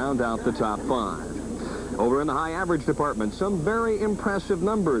Certain round out the top 5. Over in the high average department, some very impressive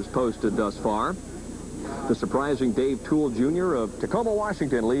numbers posted thus far. The surprising Dave Toole Jr. of Tacoma,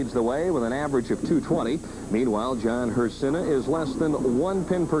 Washington leads the way with an average of 220. Meanwhile, John Hersina is less than 1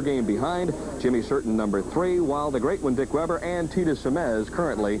 pin per game behind. Jimmy Certain number 3, while the great one Dick Weber and Tita Semez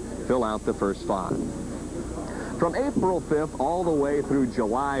currently fill out the first 5. From April 5th all the way through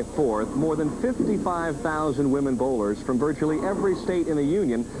July 4th, more than 55,000 women bowlers from virtually every state in the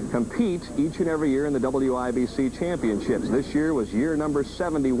union compete each and every year in the WIBC championships. This year was year number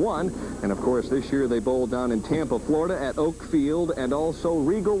 71, and of course this year they bowled down in Tampa, Florida at Oak Field and also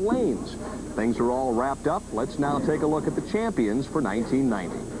Regal Lanes. Things are all wrapped up. Let's now take a look at the champions for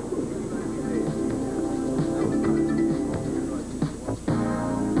 1990.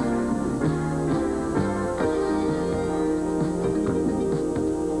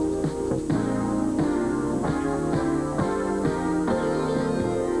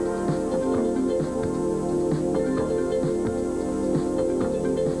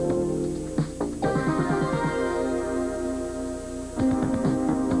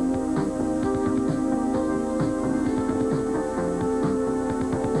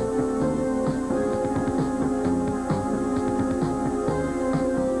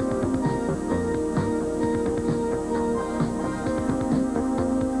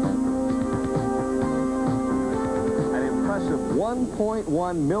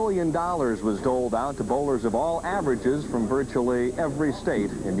 $1.1 million was doled out to bowlers of all averages from virtually every state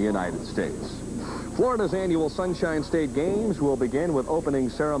in the United States. Florida's annual Sunshine State Games will begin with opening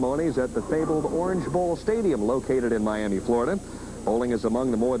ceremonies at the fabled Orange Bowl Stadium located in Miami, Florida. Bowling is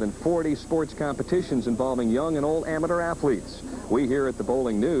among the more than 40 sports competitions involving young and old amateur athletes. We here at the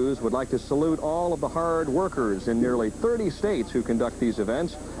Bowling News would like to salute all of the hard workers in nearly 30 states who conduct these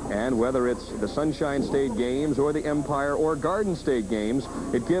events. And whether it's the Sunshine State Games or the Empire or Garden State Games,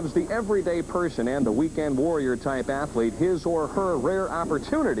 it gives the everyday person and the weekend warrior type athlete his or her rare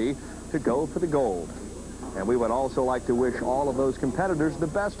opportunity to go for the gold. And we would also like to wish all of those competitors the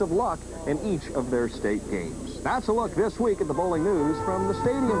best of luck in each of their state games. That's a look this week at the Bowling News from the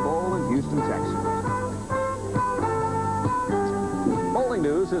Stadium Bowl in Houston, Texas. Bowling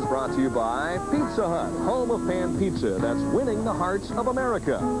News is brought to you by Pizza Hut, home of pan pizza that's winning the hearts of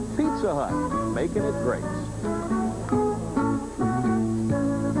America. Pizza Hut, making it great.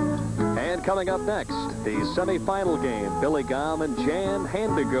 And coming up next, the semifinal game, Billy Gaume and John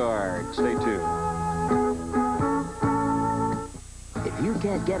Handegard. Stay tuned. If you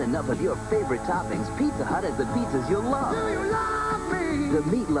can't get enough of your favorite toppings, Pizza Hut has the pizzas you'll love. Do you love me? The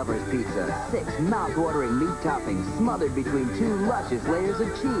Meat Lovers Pizza. 6 mouth-watering meat toppings smothered between 2 luscious layers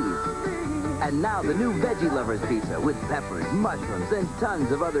of cheese. And now the new Veggie Lovers Pizza with peppers, mushrooms, and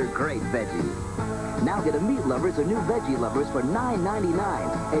tons of other great veggies. Now get a Meat Lovers or new Veggie Lovers for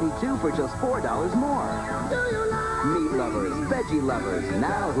 $9.99. Any 2 for just $4 more. Do you love Meat Lovers, Veggie Lovers.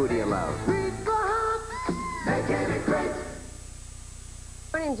 Now who do you love? Pizza Hut. Making it great.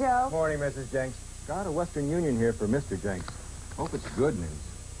 Morning, Joe. Morning, Mrs. Jenks. Got a Western Union here for Mr. Jenks. Hope it's good news.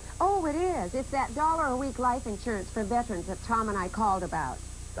 Oh, it is. It's that $1 a week life insurance for veterans that Tom and I called about.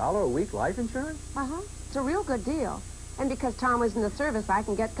 $1 a week life insurance? Uh-huh. It's a real good deal. And because Tom was in the service, I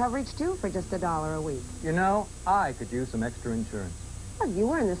can get coverage, too, for just $1 a week. You know, I could use some extra insurance. Well, you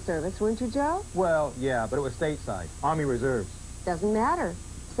were in the service, weren't you, Joe? Well, yeah, but it was stateside. Army Reserves. Doesn't matter.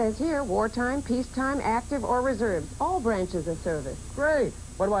 Says here, wartime, peacetime, active, or reserves. All branches of service. Great.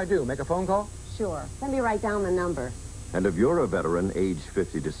 What do I do? Make a phone call? Sure. Let me write down the number. And if you're a veteran, age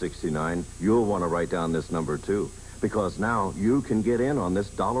 50 to 69, you'll want to write down this number, too. Because now you can get in on this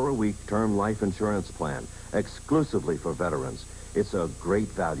 $1 a week term life insurance plan, exclusively for veterans. It's a great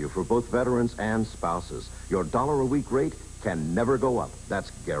value for both veterans and spouses. Your $1 a week rate can never go up.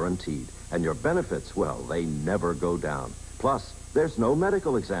 That's guaranteed. And your benefits, well, they never go down. Plus, there's no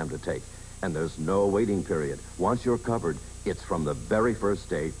medical exam to take, and there's no waiting period. Once you're covered, it's from the very first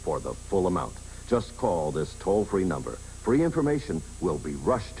day for the full amount. Just call this toll-free number. Free information will be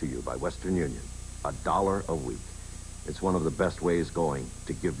rushed to you by Western Union. $1 a week. It's one of the best ways going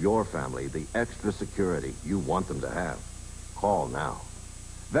to give your family the extra security you want them to have. Call now.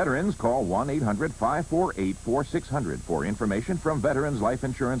 Veterans, call 1-800-548-4600 for information from Veterans Life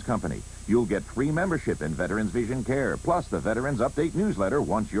Insurance Company. You'll get free membership in Veterans Vision Care, plus the Veterans Update newsletter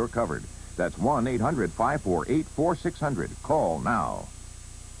once you're covered. That's 1-800-548-4600. Call now.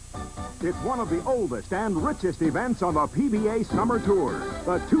 It's one of the oldest and richest events on the PBA Summer Tour,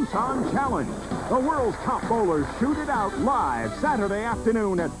 the Tucson Challenge. The world's top bowlers shoot it out live Saturday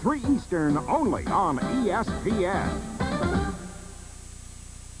afternoon at 3 Eastern, only on ESPN.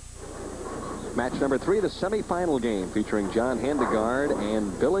 Match number 3, the semifinal game featuring John Handegard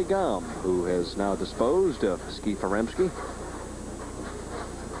and Billy Gaume, who has now disposed of Skee Foremsky.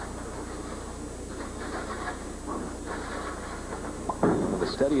 The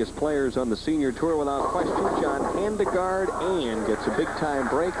steadiest players on the senior tour without question. John Handegard, and gets a big-time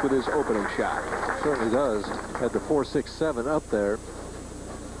break with his opening shot. Certainly does. Had the 4-6-7 up there.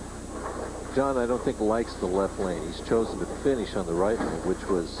 John, I don't think, likes the left lane. He's chosen to finish on the right lane, which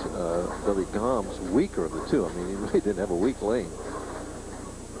was Billy Gaume's weaker of the two. I mean, he really didn't have a weak lane.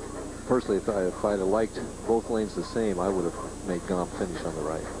 Personally, if I'd have liked both lanes the same, I would have made Gaume finish on the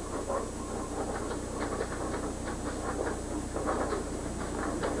right.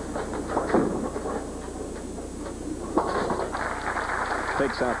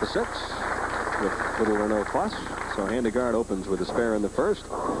 Takes out the 6 with little or no fuss. So Handegard opens with a spare in the first.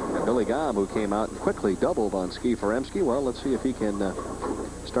 And Billy Gaume, who came out and quickly doubled on Skee Foremsky. Well, let's see if he can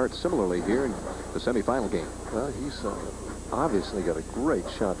start similarly here in the semifinal game. Well, he's obviously got a great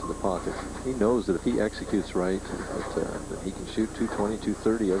shot to the pocket. He knows that if he executes right, that he can shoot 220,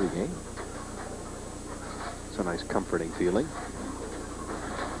 230 every game. It's a nice comforting feeling.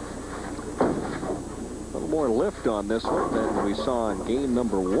 A little more lift on this one than we saw in game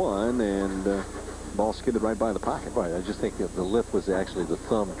number 1, and ball skidded right by the pocket. Right, I just think that the lift was actually the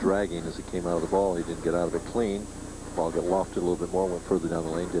thumb dragging as it came out of the ball. He didn't get out of it clean. Ball got lofted a little bit more, went further down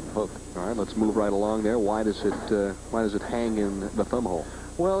the lane, didn't hook. All right, let's move right along there. Why does it hang in the thumb hole?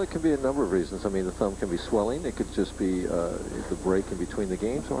 Well, it can be a number of reasons. I mean, the thumb can be swelling. It could just be the break in between the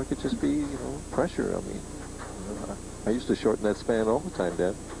games, or it could just be, pressure. I mean, I used to shorten that span all the time,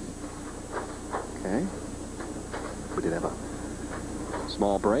 Dad. Okay. We did have a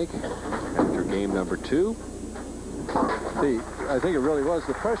small break after game number 2. See, I think it really was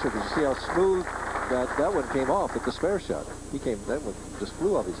the pressure, because you see how smooth that one came off at the spare shot. That one just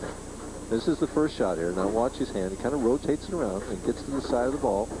flew off his hand. This is the first shot here. Now watch his hand. He kind of rotates it around and gets to the side of the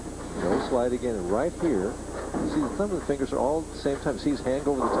ball. No slide again, and right here, see the thumb and the fingers are all at the same time. See his hand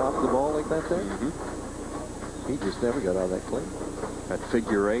go over the top of the ball like that there? He just never got out of that clean. That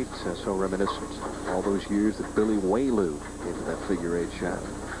figure 8, so reminiscent. All those years that Billy Whaley gave that figure 8 shot.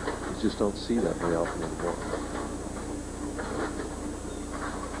 You just don't see that very often anymore.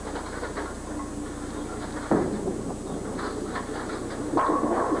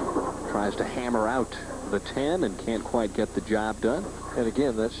 Tries to hammer out the 10 and can't quite get the job done. And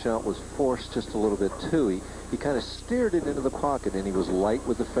again, that shot was forced just a little bit too. He kind of steered it into the pocket, and he was light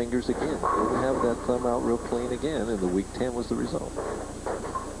with the fingers again. Didn't have that thumb out real clean again, and the weak 10 was the result.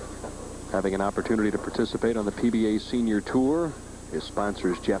 Having an opportunity to participate on the PBA Senior Tour, his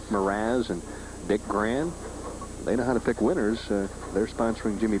sponsors Jeff Mraz and Dick Gran. They know how to pick winners. They're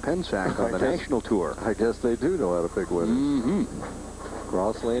sponsoring Jimmy Pensack on the national tour. I guess they do know how to pick winners.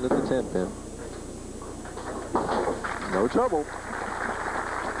 Cross lane at the 10 pin. No trouble.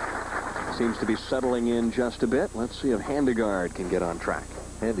 Seems to be settling in just a bit. Let's see if Handegard can get on track.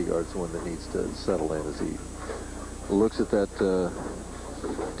 Handegard's the one that needs to settle in as he looks at that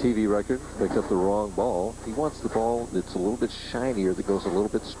TV record, picked up the wrong ball. He wants the ball that's a little bit shinier, that goes a little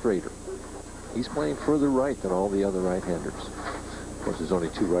bit straighter. He's playing further right than all the other right-handers. Of course, there's only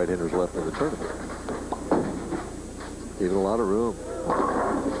 2 right-handers left in the tournament. Gave it a lot of room.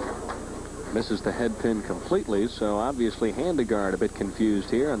 Misses the head pin completely, so obviously Handegard a bit confused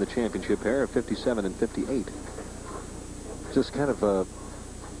here on the championship pair of 57 and 58. Just kind of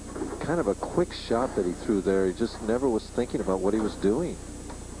a quick shot that he threw there. He just never was thinking about what he was doing.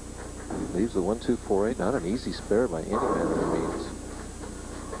 He leaves the 1-2-4-8. Not an easy spare by any manner of means.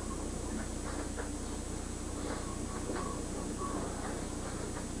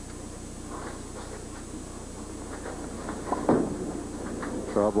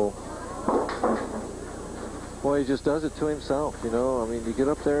 Trouble. Boy, he just does it to himself, I mean, you get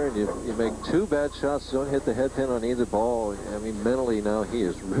up there and you make 2 bad shots, don't hit the head pin on either ball. I mean, mentally now he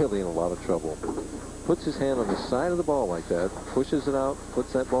is really in a lot of trouble. Puts his hand on the side of the ball like that, pushes it out,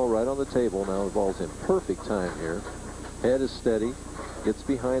 puts that ball right on the table. Now the ball's in perfect time here. Head is steady, gets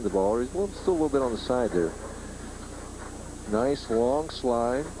behind the ball. He's still a little bit on the side there. Nice long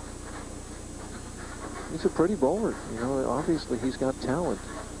slide. He's a pretty bowler. Obviously he's got talent.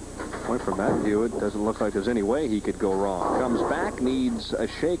 Boy, from that view, it doesn't look like there's any way he could go wrong. Comes back, needs a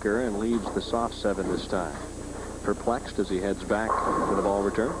shaker, and leaves the soft 7 this time. Perplexed as he heads back to the ball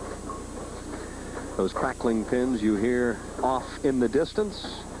return. Those crackling pins you hear off in the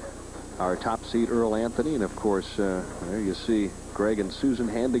distance our top seed, Earl Anthony, and of course, there you see Greg and Susan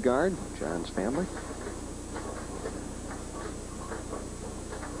Handegard, John's family.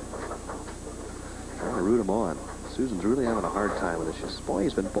 Trying to root him on. Susan's really having a hard time with this. Boy,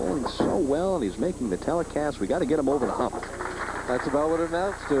 he's been bowling so well, and he's making the telecast. We got to get him over the hump. That's about what it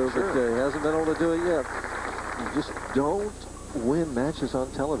amounts to, but he hasn't been able to do it yet. You just don't win matches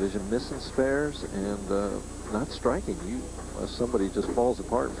on television, missing spares and not striking. Unless somebody just falls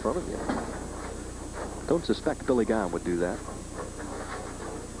apart in front of you. Don't suspect Billy Gaume would do that.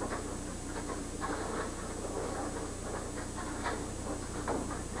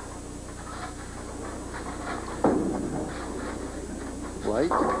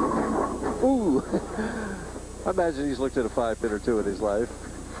 Light. Ooh. I imagine he's looked at a 5-pin or 2 in his life.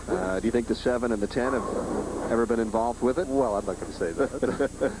 Do you think the 7 and the 10 have ever been involved with it? Well, I'm not going to say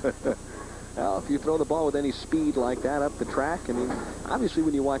that. Well, if you throw the ball with any speed like that up the track, I mean, obviously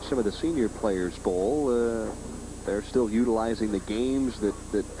when you watch some of the senior players bowl, they're still utilizing the games that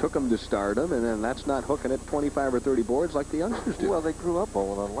took them to stardom, and then that's not hooking at 25 or 30 boards like the youngsters do. Well, they grew up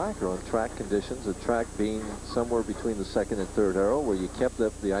bowling on lacquer on track conditions, the track being somewhere between the 2nd and 3rd arrow, where you kept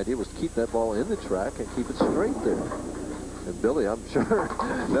the idea was to keep that ball in the track and keep it straight there. And Billy, I'm sure,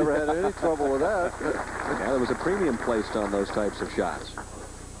 never had any trouble with that. Yeah, there was a premium placed on those types of shots.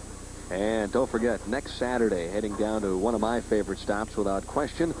 And don't forget, next Saturday, heading down to one of my favorite stops without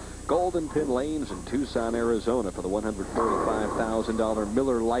question, Golden Pin Lanes in Tucson, Arizona for the $145,000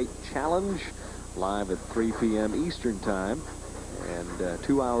 Miller Lite Challenge, live at 3 p.m. Eastern Time. And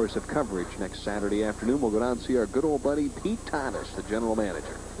 2 hours of coverage next Saturday afternoon. We'll go down and see our good old buddy Pete Thomas, the general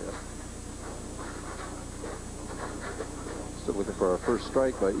manager. Yeah. Still looking for our first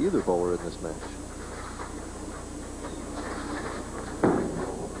strike by either bowler in this match.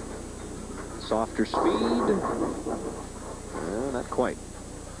 Softer speed. Not quite.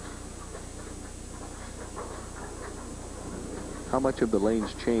 How much have the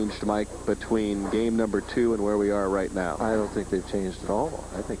lanes changed, Mike, between game number 2 and where we are right now? I don't think they've changed at all.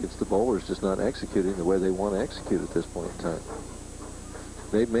 I think it's the bowlers just not executing the way they want to execute at this point in time.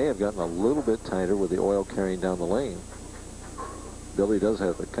 They may have gotten a little bit tighter with the oil carrying down the lane. Billy does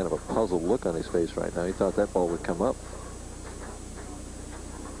have a kind of a puzzled look on his face right now. He thought that ball would come up.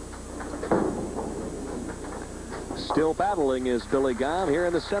 Still battling is Billy Gaume here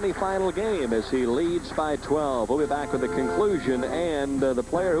in the semifinal game as he leads by 12. We'll be back with the conclusion and the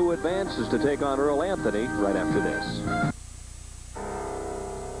player who advances to take on Earl Anthony right after this.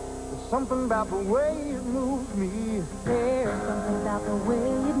 There's something about the way it moves me. There's something about the way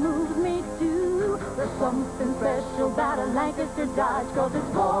it moves me too. There's something special about a Lancaster Dodge, 'cause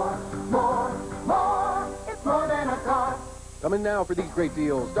it's more. It's more than a car. Come in now for these great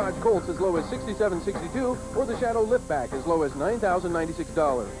deals. Dodge Colts as low as $67.62, or the Shadow Liftback as low as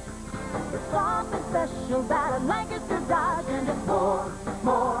 $9,096. There's something special about a Lancaster Dodge, and it's more.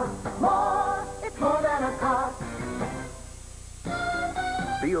 It's more than a car.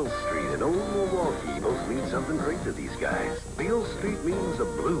 Beale Street and Old Milwaukee both mean something great to these guys. Beale Street means a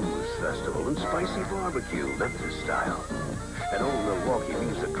blues festival and spicy barbecue, Memphis style. And Old Milwaukee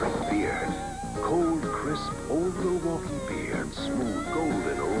means a great beer. Cold, crisp Old Milwaukee beer and smooth,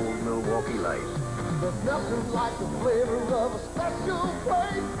 golden Old Milwaukee Light. There's nothing like the flavor of a special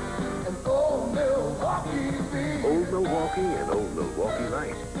place. And Old Milwaukee beer. Old Milwaukee and Old Milwaukee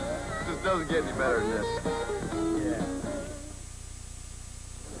Light. Just doesn't get any better than this.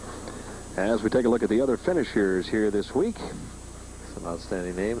 As we take a look at the other finishers here this week. Some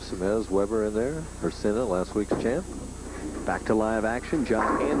outstanding names. Semez, Weber in there. Ursina, last week's champ. Back to live action,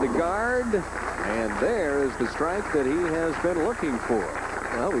 John Handegard. And there is the strike that he has been looking for.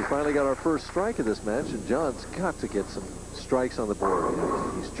 Well, we finally got our first strike of this match, and John's got to get some strikes on the board.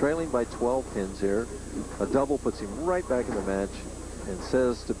 He's trailing by 12 pins here. A double puts him right back in the match and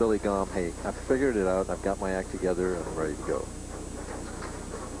says to Billy Gaume, hey, I figured it out. I've got my act together, and I'm ready to go.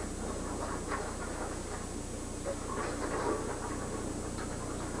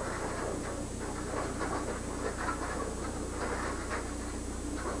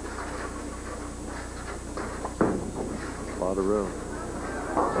 A lot of room.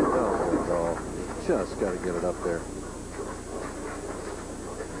 Oh, just got to get it up there.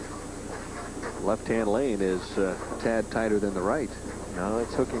 Left-hand lane is a tad tighter than the right. No,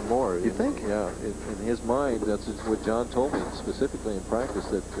 it's hooking more. You think? Yeah. In his mind, that's what John told me specifically in practice,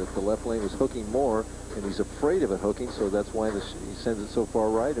 that the left lane was hooking more, and he's afraid of it hooking, so that's why he sends it so far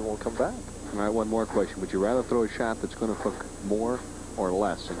right and won't come back. All right, one more question. Would you rather throw a shot that's going to hook more or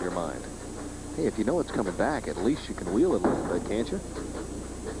less in your mind? Hey, if you know it's coming back, at least you can wheel it a little bit, can't you?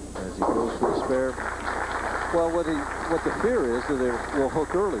 As he goes for the spare. Well, what the fear is that they will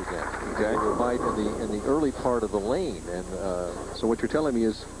hook early then. Okay. They will bite in the early part of the lane. And so what you're telling me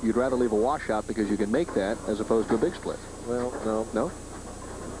is you'd rather leave a washout because you can make that as opposed to a big split. Well, no. No?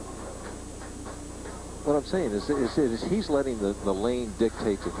 What I'm saying is he's letting the lane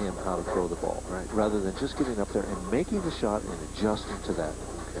dictate to him how to throw the ball, right? Rather than just getting up there and making the shot and adjusting to that.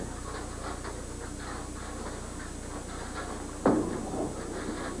 Okay.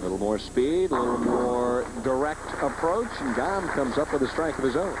 A little more speed, a little more direct approach, and Gaume comes up with a strike of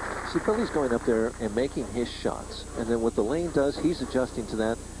his own. See, Billy's going up there and making his shots, and then what the lane does, he's adjusting to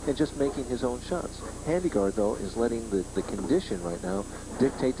that and just making his own shots. Handegard, though, is letting the condition right now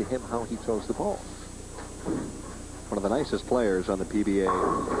dictate to him how he throws the ball. One of the nicest players on the PBA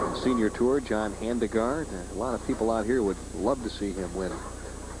Senior Tour, John Handegard. A lot of people out here would love to see him win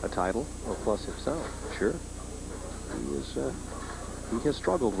a title. Well, plus himself. Sure. He has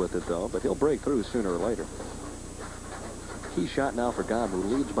struggled with it, though, but he'll break through sooner or later. Key shot now for Gaume, who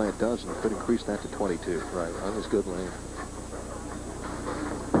leads by a dozen. Could increase that to 22. Right, on his good lane.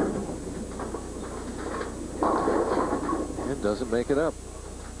 And doesn't make it up.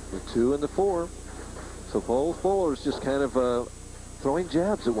 The 2 and the 4. So both bowlers just kind of throwing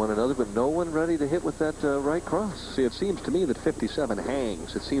jabs at one another, but no one ready to hit with that right cross. See, it seems to me that 57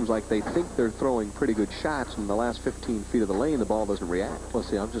 hangs. It seems like they think they're throwing pretty good shots, and in the last 15 feet of the lane, the ball doesn't react. Well,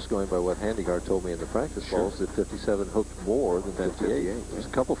 see, I'm just going by what Handegard told me in the practice balls, that 57 hooked more than 58. There's a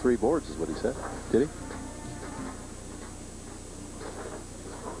couple 3 boards is what he said. Did he?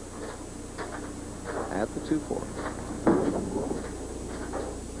 At the 2-4.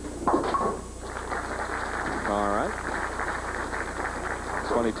 All right. It's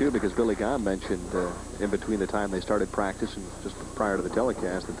funny, too, because Billy Gaume mentioned in between the time they started practice and just prior to the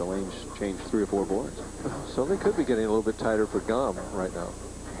telecast that the lanes changed 3 or 4 boards. So they could be getting a little bit tighter for Gaume right now.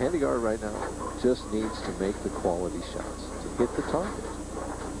 Handegard right now just needs to make the quality shots to hit the target.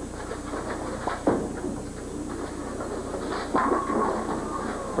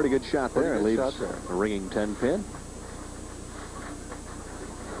 Pretty good shot there. It leaves a ringing 10 pin.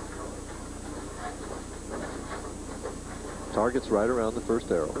 Target's right around the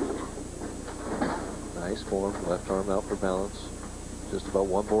first arrow. Nice form, left arm out for balance. Just about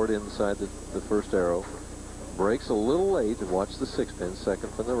 1 board inside the first arrow. Breaks a little late and watch the 6-pin, second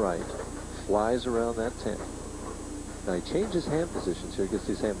from the right. Flies around that 10. Now he changes hand positions here, gets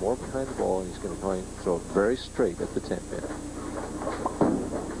his hand more behind the ball, and he's going to try and throw it very straight at the 10-pin.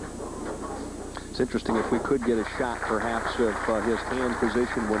 It's interesting if we could get a shot, perhaps, of his hand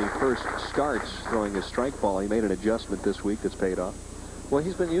position when he first starts throwing his strike ball. He made an adjustment this week that's paid off. Well,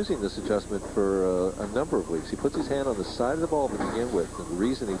 he's been using this adjustment for a number of weeks. He puts his hand on the side of the ball to begin with, and the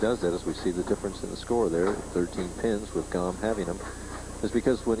reason he does that, as we see the difference in the score there, 13 pins with Gaume having them, is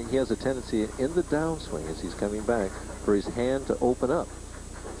because when he has a tendency in the downswing as he's coming back for his hand to open up.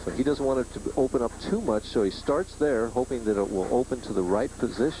 So he doesn't want it to open up too much, so he starts there hoping that it will open to the right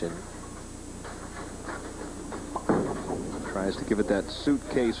position. Tries to give it that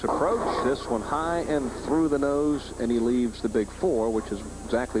suitcase approach. This one high and through the nose, and he leaves the big 4, which is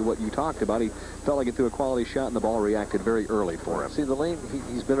exactly what you talked about. He felt like he threw a quality shot, and the ball reacted very early for him. See, the lane,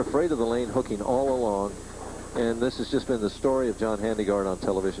 he's been afraid of the lane hooking all along, and this has just been the story of John Handegard on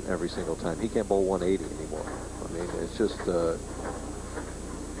television every single time. He can't bowl 180 anymore. I mean, it's just,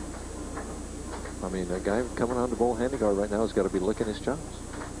 I mean, a guy coming on to bowl Handegard right now has got to be licking his chops.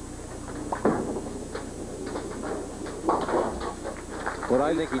 What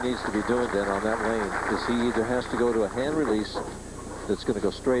I think he needs to be doing then on that lane is he either has to go to a hand release that's going to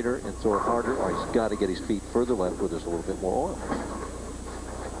go straighter and throw it harder, or he's got to get his feet further left where there's a little bit more oil.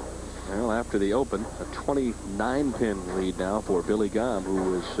 Well, after the Open, a 29-pin lead now for Billy Gaume,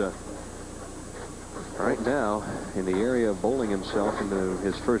 who is right now in the area of bowling himself into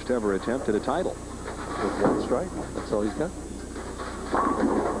his first ever attempt at a title. With 1 strike. That's all he's got.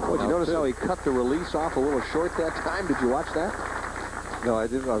 Well, did you notice how he cut the release off a little short that time? Did you watch that? No, I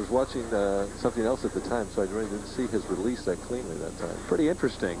didn't. I was watching something else at the time, so I really didn't see his release that cleanly that time. Pretty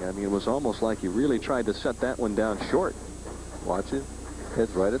interesting. I mean, it was almost like he really tried to set that one down short. Watch it.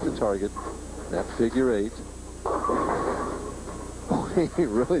 Heads right at the target. That figure 8. Oh, he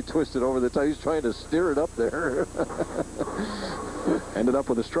really twisted over the top. He's trying to steer it up there. Ended up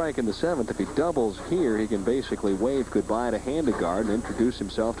with a strike in the 7th. If he doubles here, he can basically wave goodbye to Handegard and introduce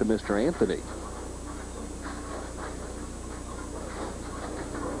himself to Mr. Anthony.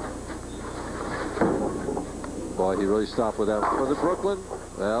 Boy, he really stopped with that. For the Brooklyn,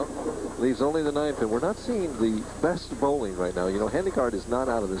 well, leaves only the 9 pin. We're not seeing the best bowling right now. You know, Handegard is not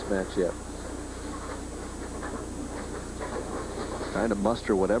out of this match yet. Trying to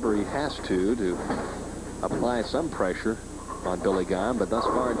muster whatever he has to apply some pressure on Billy Gaume, but thus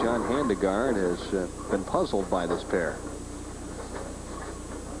far John Handegard has been puzzled by this pair.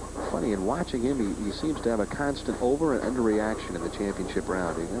 Funny, in watching him, he seems to have a constant over and under reaction in the championship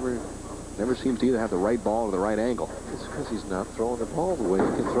round. He never seems to either have the right ball or the right angle. It's because he's not throwing the ball the way he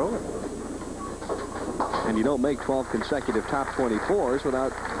can throw it. And you don't make 12 consecutive top 24s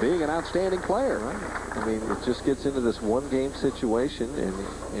without being an outstanding player, right? I mean, it just gets into this one-game situation, and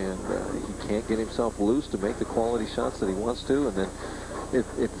he can't get himself loose to make the quality shots that he wants to, and then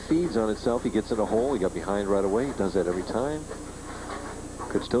it feeds on itself. He gets in a hole. He got behind right away. He does that every time.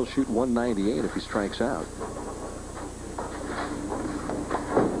 Could still shoot 198 if he strikes out.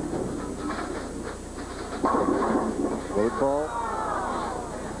 Road ball.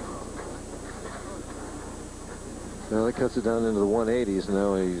 Now that cuts it down into the 180s.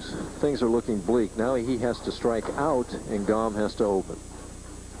 Now things are looking bleak. Now he has to strike out, and Gaume has to open.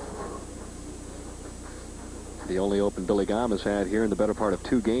 The only open Billy Gaume has had here in the better part of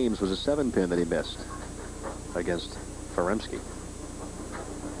 2 games was a 7-pin that he missed against Foremsky.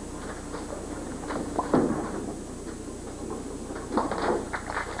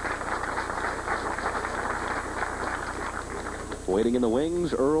 Waiting in the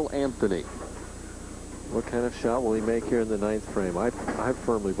wings, Earl Anthony. What kind of shot will he make here in the 9th frame? I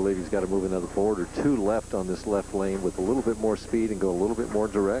firmly believe he's got to move another board or 2 left on this left lane with a little bit more speed and go a little bit more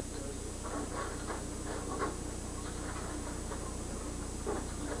direct.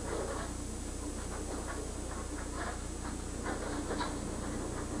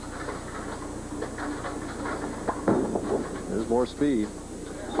 There's more speed.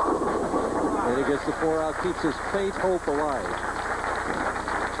 And he gets the 4 out, keeps his faint hope alive.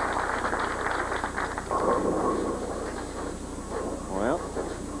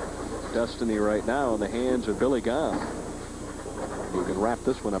 Destiny right now in the hands of Billy Gaume. You can wrap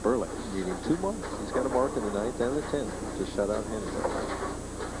this one up early. Needing 2 marks. He's got a mark in the 9th and the 10th to shut out Handegard.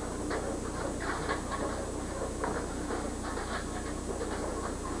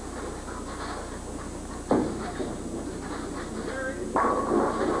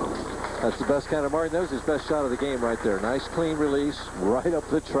 That's the best kind of mark. That was his best shot of the game right there. Nice clean release right up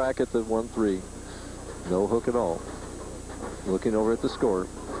the track at the 1-3. No hook at all. Looking over at the score.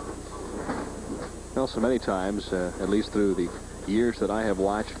 Well, so many times, at least through the years that I have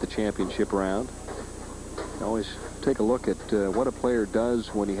watched the championship round, I always take a look at what a player does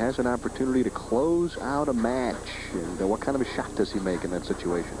when he has an opportunity to close out a match, and what kind of a shot does he make in that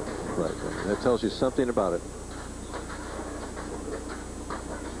situation. Right. That tells you something about it.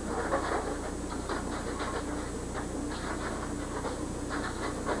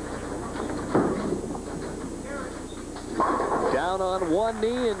 On one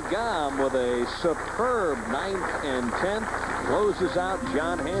knee, and Gaume with a superb 9th and 10th closes out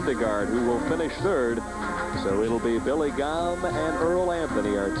John Handegard, who will finish 3rd. So it'll be Billy Gaume and Earl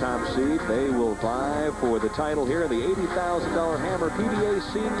Anthony, our top seed. They will vie for the title here in the $80,000 Hammer PBA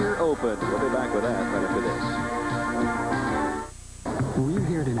Senior Open. We'll be back with that right after this. We're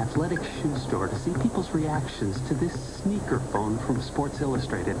here at an athletic shoe store to see people's reactions to this sneaker phone from Sports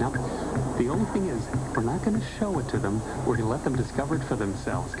Illustrated. Now, the only thing is, we're not going to show it to them. We're going to let them discover it for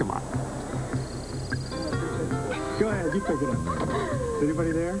themselves. Come on. Go ahead, you pick it up. Is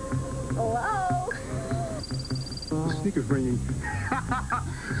anybody there? Hello? The sneaker's ringing.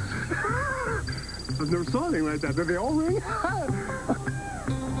 I've never saw anything like that. Do they all ring?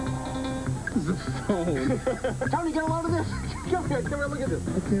 It's a phone. Tony, get a load of this. Come here, look at this.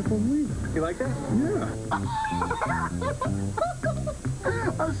 I can't believe it. You like that? Yeah.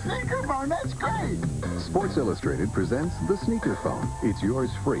 A sneaker phone, that's great. Sports Illustrated presents the Sneaker Phone. It's yours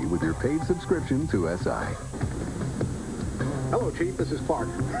free with your paid subscription to SI. Hello, Chief. This is Clark.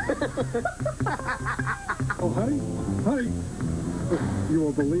 Oh, honey. You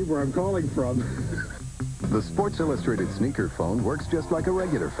won't believe where I'm calling from. The Sports Illustrated Sneaker Phone works just like a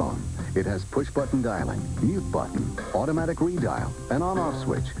regular phone. It has push-button dialing, mute button, automatic redial, an on-off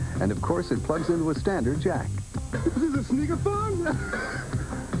switch, and of course it plugs into a standard jack. This is a sneaker phone?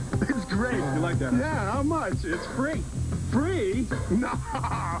 It's great. You like that? Yeah, how much? It's free. Free? No.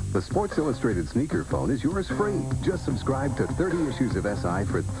 The Sports Illustrated Sneaker Phone is yours free. Just subscribe to 30 issues of SI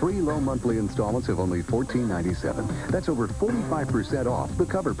for 3 low monthly installments of only $14.97. That's over 45% off the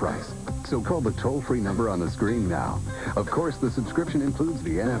cover price. So call the toll-free number on the screen now. Of course, the subscription includes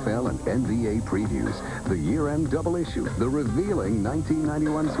the NFL and NBA previews, the year-end double issue, the revealing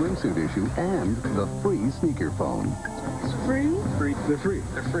 1991 swimsuit issue, and the free sneaker phone. It's free? Free. They're free.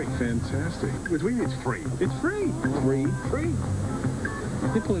 They're free. Fantastic. What do you mean it's free? It's free. Free. Free.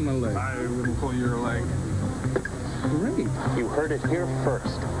 You're pulling my leg. I wouldn't pull your leg. Great. You heard it here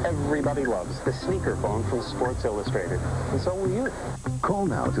first. Everybody loves the sneaker phone from Sports Illustrated. And so will you. Call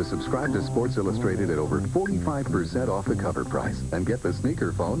now to subscribe to Sports Illustrated at over 45% off the cover price and get the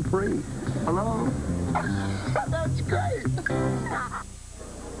sneaker phone free. Hello? That's great.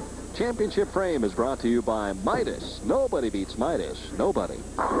 Championship Frame is brought to you by Midas. Nobody beats Midas. Nobody.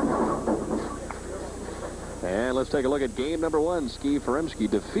 And let's take a look at game number one. Skee Foremsky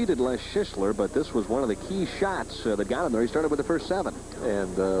defeated Lee Schissler, but this was one of the key shots that got him there. He started with the first 7.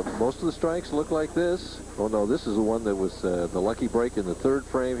 And most of the strikes look like this. Oh, no, this is the one that was the lucky break in the 3rd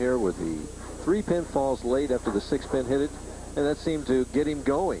frame here, with the 3-pin falls late after the 6-pin hit it. And that seemed to get him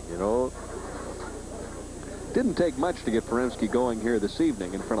going, you know. Didn't take much to get Foremsky going here this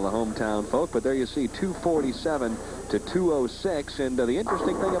evening in front of the hometown folk, but there you see 247 to 206. And the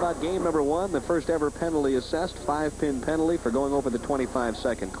interesting thing about game number one, the first ever penalty assessed, 5-pin penalty for going over the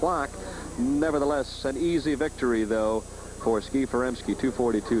 25-second clock. Nevertheless, an easy victory, though, for Skee Foremsky,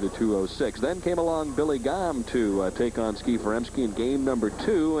 242 to 206. Then came along Billy Gaume to take on Skee Foremsky in game number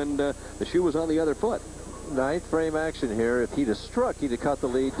 2, and the shoe was on the other foot. 9th frame action here. If he'd have struck, he'd have cut the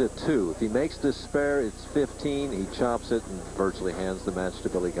lead to 2. If he makes this spare, it's 15. He chops it and virtually hands the match to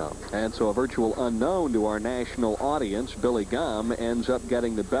Billy Gaume. And so a virtual unknown to our national audience, Billy Gaume ends up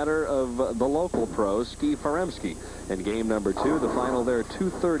getting the better of the local pro, Skee Foremsky. In game number 2, the final there,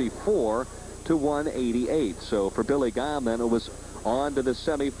 234 to 188. So for Billy Gaume, then, it was on to the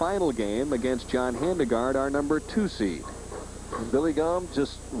semifinal game against John Handegard, our number 2 seed. Billy Gaume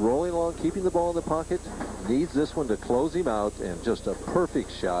just rolling along, keeping the ball in the pocket. Needs this one to close him out, and just a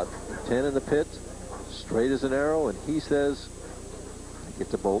perfect shot. 10 in the pit, straight as an arrow, and he says, I get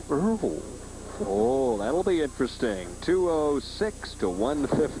to bowl Earl. Oh, that'll be interesting. 206 to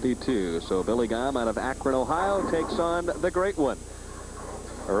 152. So Billy Gaume out of Akron, Ohio, takes on the great one,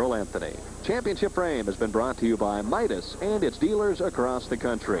 Earl Anthony. Championship Frame has been brought to you by Midas and its dealers across the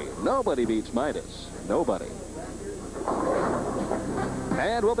country. Nobody beats Midas. Nobody.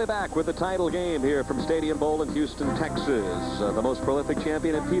 And we'll be back with the title game here from Stadium Bowl in Houston, Texas. The most prolific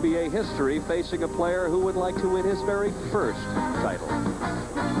champion in PBA history facing a player who would like to win his very first title.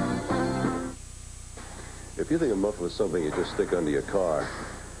 If you think a muffler is something you just stick under your car,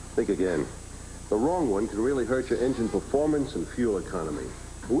 think again. The wrong one can really hurt your engine performance and fuel economy.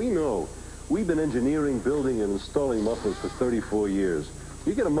 We know. We've been engineering, building, and installing mufflers for 34 years.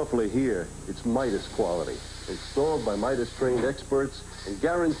 You get a muffler here, it's Midas quality. Installed by Midas-trained experts and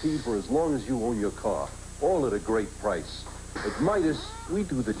guaranteed for as long as you own your car. All at a great price. At Midas, we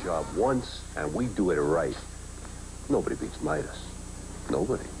do the job once, and we do it right. Nobody beats Midas.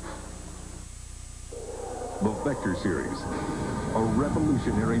 Nobody. The Vector Series, a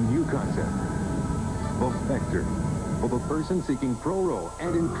revolutionary new concept. The Vector, for the person seeking pro-roll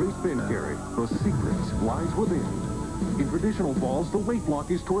and increased pin carry, the secret lies within. In traditional balls, the weight lock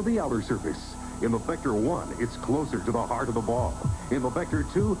is toward the outer surface. In the Vector 1, it's closer to the heart of the ball. In the Vector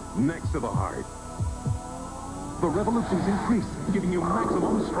 2, next to the heart. The revolutions increase, giving you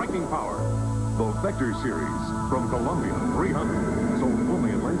maximum striking power. The Vector Series from Columbia 300, sold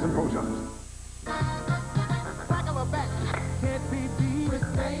only in Lens and Pro Shops. Back of a back can't be beat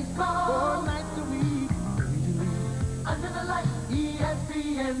with baseball 4 nights a week. Under the lights,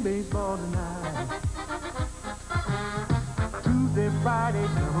 ESPN baseball tonight. Tuesday, Friday,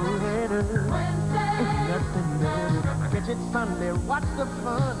 doubleheader. Wednesday, nothing better. Catch it Sunday, watch the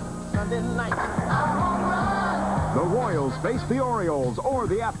fun. Sunday night, The Royals face the Orioles, or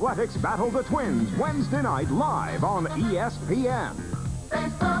the Athletics battle the Twins, Wednesday night live on ESPN.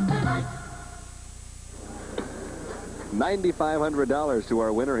 baseball tonight. $9,500 to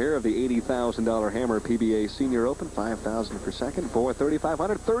our winner here of the $80,000 Hammer PBA Senior Open. $5,000 per second for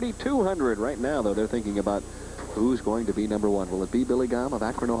 $3,500, $3,200 right now, though. They're thinking about who's going to be number one. Will it be Billy Gaume of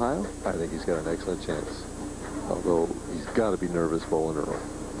Akron, Ohio? I think he's got an excellent chance. Although he's got to be nervous bowling Earl.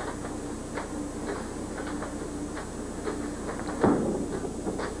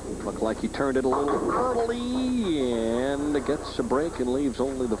 Looked like he turned it a little early and gets a break and leaves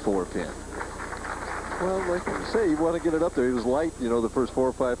only the 4-pin. Well, like you say, you want to get it up there. He was light, you know, the first 4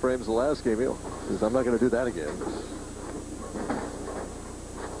 or 5 frames of the last game. He says, I'm not going to do that again.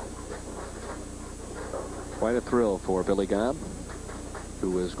 Quite a thrill for Billy Gaume,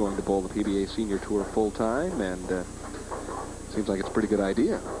 who is going to bowl the PBA Senior Tour full-time, and seems like it's a pretty good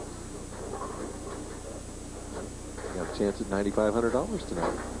idea. Got a chance at $9,500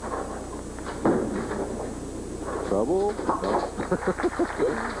 tonight. Trouble? No.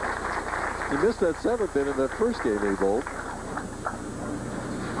 He missed that 7-pin in that first game he bowled.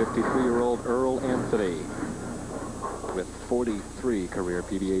 53-year-old Earl Anthony with 43 career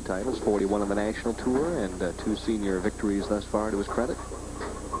PBA titles, 41 on the national tour, and 2 senior victories thus far to his credit.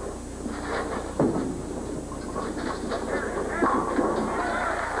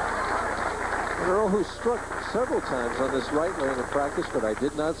 Earl, who struck several times on this right lane in practice, but I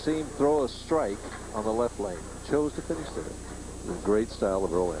did not see him throw a strike on the left lane. Chose to finish today. The great style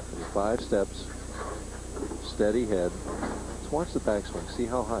of Earl Anthony. 5 steps, steady head. Let's watch the backswing. See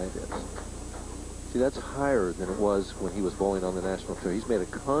how high it is. See, that's higher than it was when he was bowling on the national tour. He's made a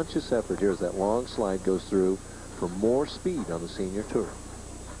conscious effort here as that long slide goes through for more speed on the senior tour.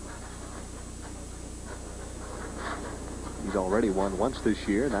 He's already won once this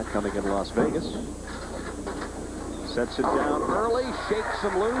year, that coming in Las Vegas. Sets it down early, shakes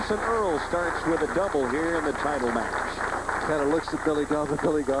him loose, and Earl starts with a double here in the title match. Kind of looks at Billy Gaume, and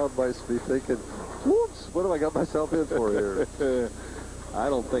Billy Gaume might be thinking, whoops, what have I got myself in for here? I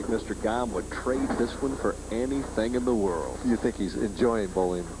don't think Mr. Gaume would trade this one for anything in the world. You think he's enjoying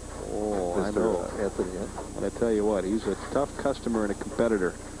bowling? Oh, Mr. I know. Anthony, huh? And I tell you what, he's a tough customer and a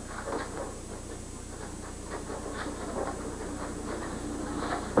competitor.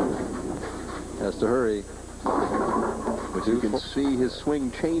 Has to hurry. But you can see his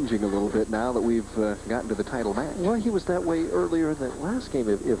swing changing a little bit now that we've gotten to the title match. Well, he was that way earlier in that last game.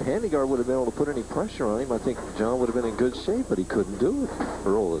 If Handegard would have been able to put any pressure on him, I think John would have been in good shape, but he couldn't do it.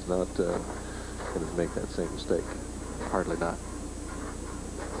 Earl is not going to make that same mistake. Hardly not.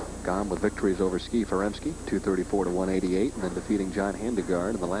 Gaume with victories over Skee Foremsky, 234 to 188, and then defeating John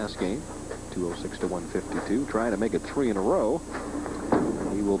Handegard in the last game, 206 to 152, trying to make it 3 in a row.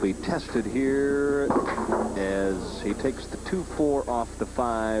 He will be tested here as he takes the 2-4 off the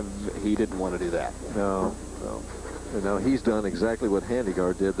 5. He didn't want to do that. No, no. And now he's done exactly what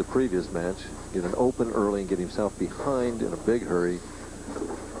Handegard did the previous match. Get an open early and get himself behind in a big hurry.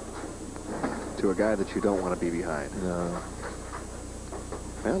 To a guy that you don't want to be behind. No.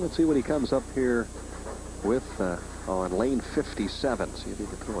 Well, let's see what he comes up here with on lane 57. See if he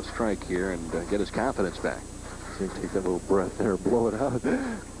can throw a strike here and get his confidence back. See, take that little breath there, blow it out.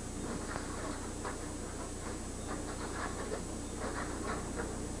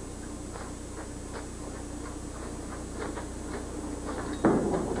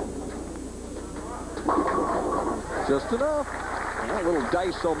 Just enough. Yeah, a little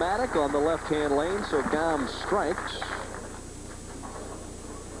dice-o-matic on the left-hand lane, so Gaume strikes.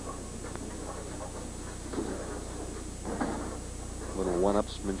 Little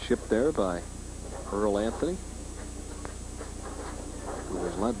one-upsmanship there by Earl Anthony, who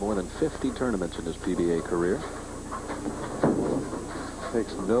has led more than 50 tournaments in his PBA career.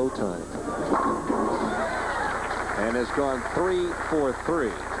 Takes no time. And has gone 3 for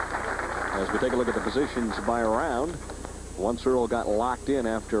 3. As we take a look at the positions by round, once Earl got locked in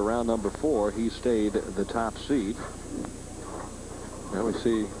after round number 4, he stayed the top seed. Now we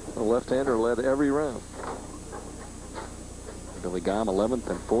see the left-hander led every round. Billy Gaume 11th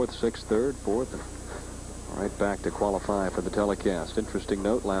and 4th, 6th, 3rd, 4th, and right back to qualify for the telecast. Interesting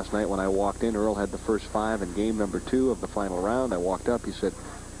note, last night when I walked in, Earl had the first 5 in game number 2 of the final round. I walked up, he said,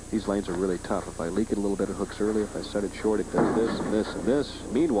 these lanes are really tough. If I leak it a little bit of hooks early, if I set it short, it does this and this and this.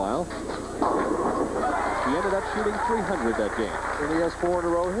 Meanwhile, he ended up shooting 300 that game. And he has 4 in a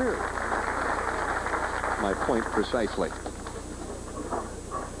row here. My point precisely.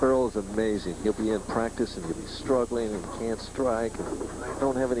 Earl is amazing. He'll be in practice and he'll be struggling and can't strike and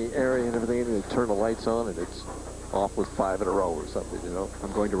don't have any area and everything, and they turn the lights on and it's off with 5 in a row or something, you know.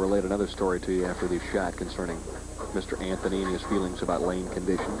 I'm going to relate another story to you after this shot concerning Mr. Anthony and his feelings about lane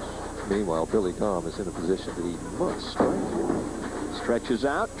conditions. Meanwhile, Billy Gaume is in a position that he must strike. Stretches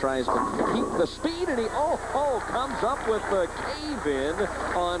out, tries to keep the speed, and he comes up with the cave-in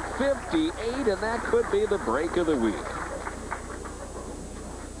on 58, and that could be the break of the week.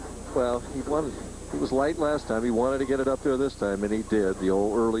 Well, he was light last time. He wanted to get it up there this time, and he did. The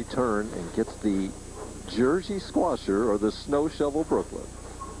old early turn, and gets the Jersey Squasher or the Snow Shovel Brooklyn.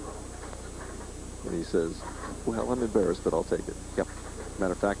 And he says, well, I'm embarrassed, but I'll take it. Yep.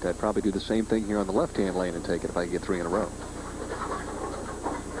 Matter of fact, I'd probably do the same thing here on the left-hand lane and take it if I could get 3 in a row.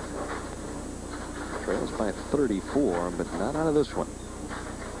 Trails by 34, but not out of this one.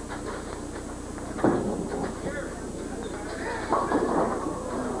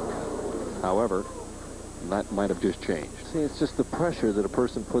 However, that might have just changed. See, it's just the pressure that a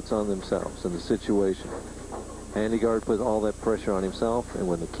person puts on themselves in the situation. Handegard put all that pressure on himself, and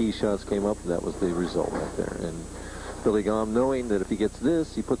when the key shots came up, that was the result right there. And Billy Gaume, knowing that if he gets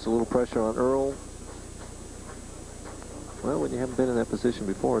this, he puts a little pressure on Earl. Well, when you haven't been in that position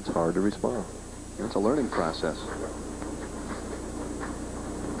before, it's hard to respond. It's a learning process.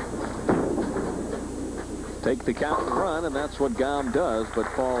 take the count and run, and that's what Gaume does, but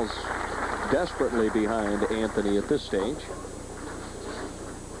falls desperately behind Anthony at this stage.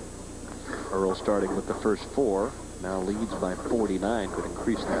 Earl starting with the first 4, now leads by 49, could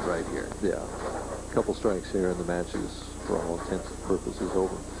increase that right here. Yeah, a couple strikes here and the match is, for all intents and purposes,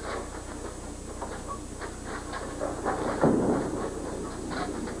 over.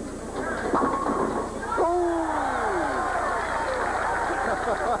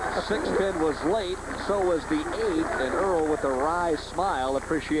 Six pin was late, so was the 8, and Earl with a wry smile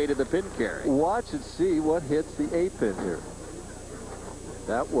appreciated the pin carry. Watch and see what hits the 8 pin here.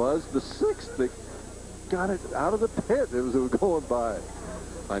 That was the 6th that got it out of the pit. It was going by.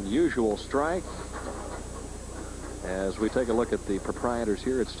 Unusual strike. As we take a look at the proprietors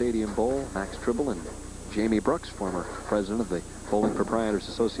here at Stadium Bowl, Max Tribble and Jamie Brooks, former president of the Bowling Proprietors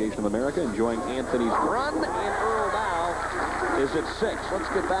Association of America, enjoying Anthony's run, and Earl now is at 6. Let's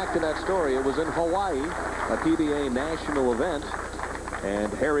get back to that story. It was in Hawaii, a PBA national event,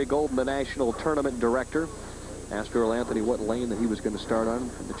 and Harry Golden, the national tournament director, asked Earl Anthony what lane that he was going to start on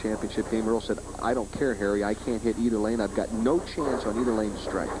in the championship game. Earl said, "I don't care, Harry. I can't hit either lane. I've got no chance on either lane to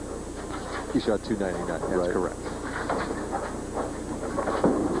strike." He shot 299. That's correct.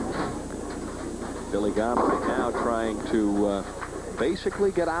 Billy Gaume right now trying to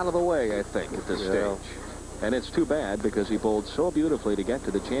basically get out of the way, I think, at this stage. And it's too bad because he bowled so beautifully to get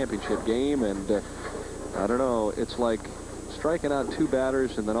to the championship game. And I don't know, it's like striking out 2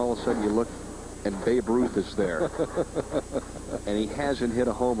 batters and then all of a sudden you look and Babe Ruth is there. And he hasn't hit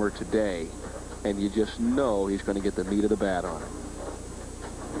a homer today. And you just know he's going to get the meat of the bat on it.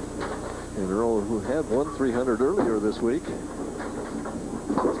 And Earl, who had won 300 earlier this week,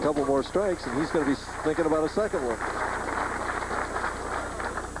 a couple more strikes, and he's going to be thinking about a second one.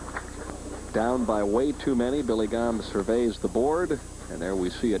 Down by way too many, Billy Gaume surveys the board, and there we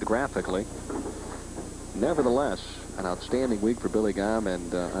see it graphically. Nevertheless, an outstanding week for Billy Gaume,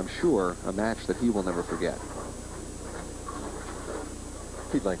 and I'm sure a match that he will never forget.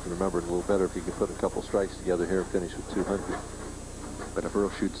 He'd like to remember it a little better if he could put a couple strikes together here and finish with 200. But if Earl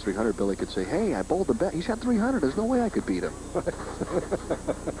shoots 300, Billy could say, "Hey, I bowled the bet. He shot 300. There's no way I could beat him."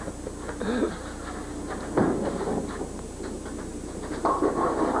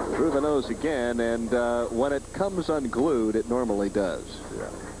 Through the nose again, and when it comes unglued, it normally does. Yeah.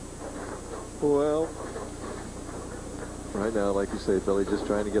 Well, right now, like you say, Billy, just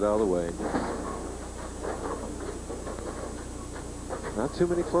trying to get out of the way. Not too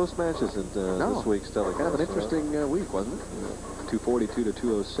many close matches in this week's telecast. Kind of an interesting week, wasn't it? Yeah. 242 to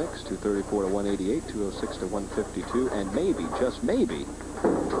 206, 234 to 188, 206 to 152, and maybe, just maybe,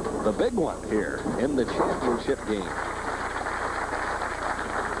 the big one here in the championship game.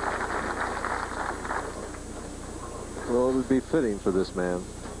 Well, it would be fitting for this man.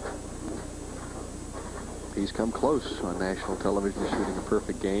 He's come close on national television shooting a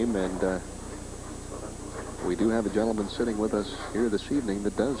perfect game, and we do have a gentleman sitting with us here this evening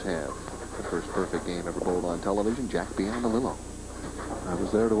that does have the first perfect game ever bowled on television, Jack Bianalillo. I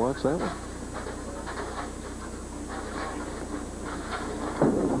was there to watch that one.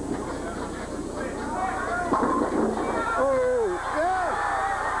 Oh, yes!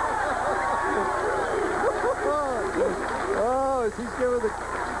 Oh, he's giving the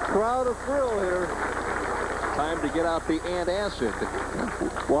crowd a thrill here. Time to get out the antacid.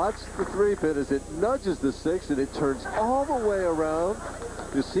 Watch the 3-pin as it nudges the 6 and it turns all the way around.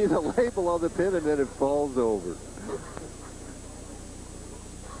 You see the label on the pin and then it falls over.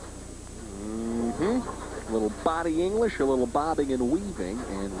 A little body English, a little bobbing and weaving,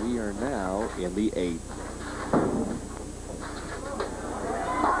 and we are now in the 8th.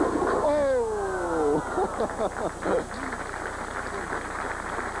 Oh!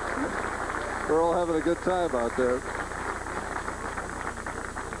 Earl having a good time out there.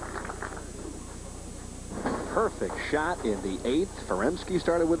 Perfect shot in the 8th. Foremsky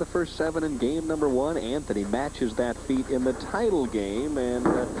started with the first 7 in game number 1. Anthony matches that feat in the title game, and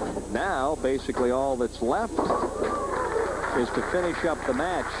now basically all that's left is to finish up the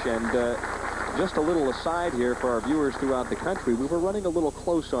match. And just a little aside here for our viewers throughout the country, we were running a little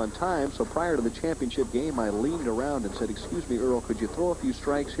close on time, so prior to the championship game, I leaned around and said, "Excuse me, Earl, could you throw a few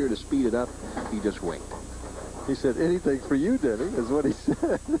strikes here to speed it up?" He just winked. He said, "Anything for you, Denny," is what he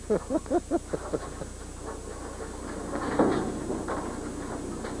said.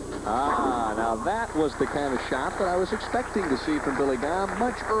 Now that was the kind of shot that I was expecting to see from Billy Gaume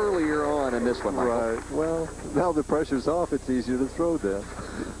much earlier on in this one, Michael. Right. Well, now the pressure's off, it's easier to throw then.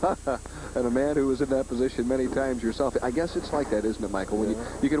 And a man who was in that position many times yourself. I guess it's like that, isn't it, Michael? When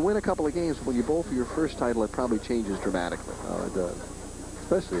you can win a couple of games, when you bowl for your first title, it probably changes dramatically. Oh, it does.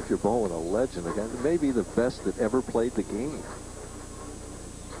 especially if you're bowling a legend, a guy that may be the best that ever played the game.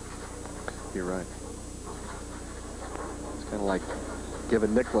 You're right. It's kind of like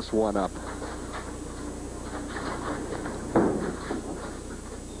giving Nicklaus one up.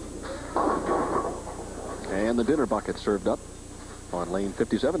 And the dinner bucket served up on lane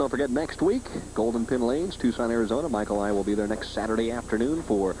 57. Don't forget, next week, Golden Pin Lanes, Tucson, Arizona. Michael and I will be there next Saturday afternoon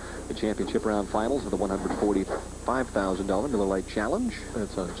for the championship round finals of the $145,000 Miller Lite Challenge.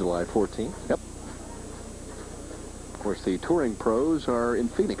 That's on July 14th. Yep. Of course, the touring pros are in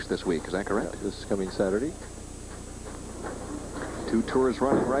Phoenix this week. Is that correct? Yeah, this is coming Saturday. 2 tours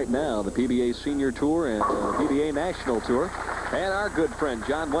running right now, the PBA Senior Tour and the PBA National Tour. And our good friend,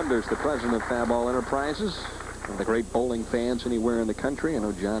 John Wonders, the president of Fab Ball Enterprises, one of the great bowling fans anywhere in the country. I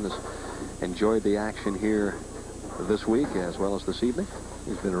know John has enjoyed the action here this week as well as this evening.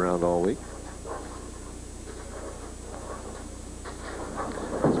 He's been around all week.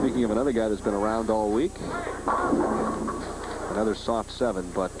 Speaking of another guy that's been around all week, another soft 7,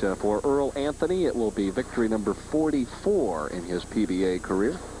 but for Earl Anthony, it will be victory number 44 in his PBA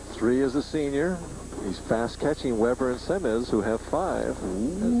career. 3 as a senior. He's fast catching Weber and Semez, who have 5.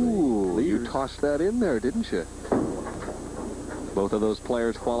 Ooh, you tossed that in there, didn't you? Both of those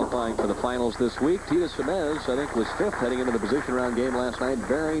players qualifying for the finals this week. Tita Semez, I think, was 5th heading into the position round game last night,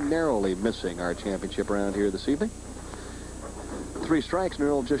 very narrowly missing our championship round here this evening. 3 strikes, and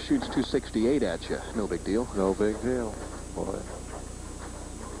Earl just shoots 268 at you. No big deal. No big deal. Boy.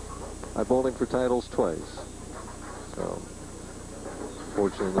 I bowled him for titles twice. So,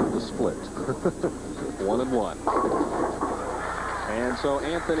 fortunately, the split. 1-1. And so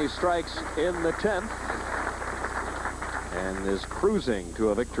Anthony strikes in the 10th and is cruising to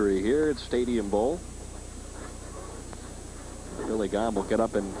a victory here at Stadium Bowl. Billy Gaume will get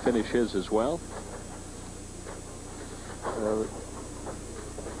up and finish his as well.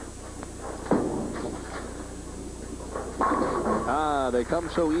 They come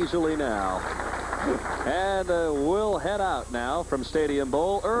so easily now. And we'll head out now from Stadium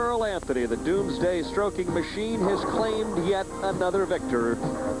Bowl. Earl Anthony, the doomsday stroking machine, has claimed yet another victor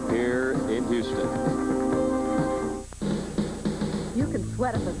here in Houston. You can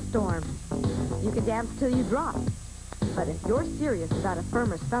sweat up a storm. You can dance till you drop. But if you're serious about a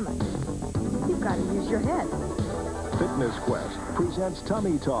firmer stomach, you've got to use your head. Fitness Quest presents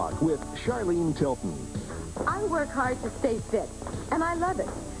Tummy Talk with Charlene Tilton. I work hard to stay fit, and I love it.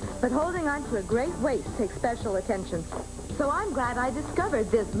 But holding on to a great waist takes special attention. So I'm glad I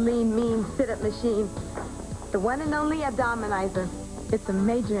discovered this lean, mean sit-up machine. The one and only Abdominizer. It's a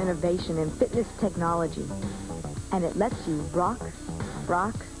major innovation in fitness technology. And it lets you rock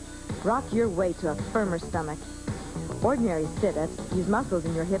your way to a firmer stomach. Ordinary sit-ups use muscles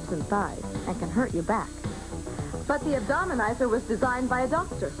in your hips and thighs and can hurt your back. But the Abdominizer was designed by a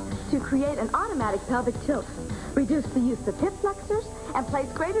doctor to create an automatic pelvic tilt, reduce the use of hip flexors, and place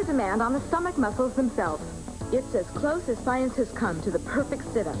greater demand on the stomach muscles themselves. It's as close as science has come to the perfect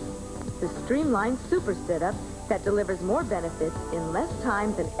sit-up. The streamlined super sit-up that delivers more benefits in less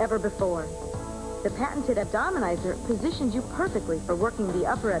time than ever before. The patented Abdominizer positions you perfectly for working the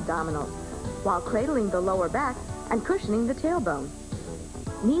upper abdominals, while cradling the lower back and cushioning the tailbone.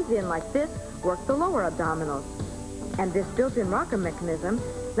 Knees in like this work the lower abdominals. And this built-in rocker mechanism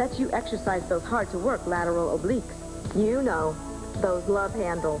lets you exercise those hard-to-work lateral obliques. You know, those love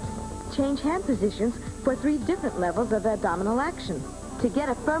handles. Change hand positions for 3 different levels of abdominal action to get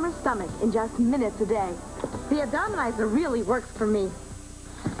a firmer stomach in just minutes a day. The Abdominizer really works for me.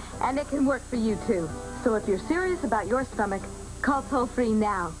 And it can work for you, too. So if you're serious about your stomach, call toll-free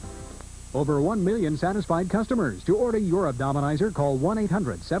now. Over 1 million satisfied customers. To order your Abdominizer, call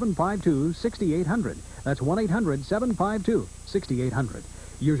 1-800-752-6800. That's 1-800-752-6800.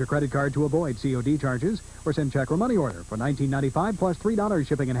 Use your credit card to avoid COD charges or send check or money order for $19.95 plus $3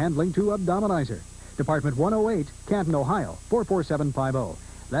 shipping and handling to Abdominizer. Department 108, Canton, Ohio, 44750.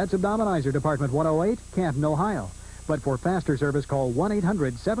 That's Abdominizer, Department 108, Canton, Ohio. But for faster service, call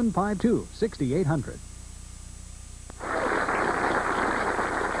 1-800-752-6800.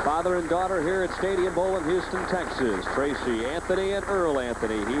 Father and daughter here at Stadium Bowl in Houston, Texas. Tracy Anthony and Earl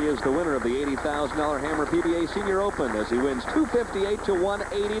Anthony. He is the winner of the $80,000 Hammer PBA Senior Open as he wins 258 to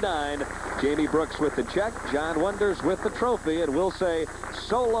 189. Jamie Brooks with the check, John Wonders with the trophy, and we'll say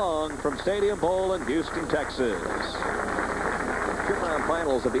so long from Stadium Bowl in Houston, Texas. Trip-round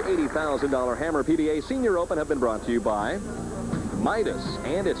finals of the $80,000 Hammer PBA Senior Open have been brought to you by Midas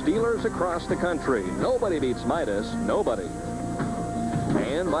and its dealers across the country. Nobody beats Midas, nobody.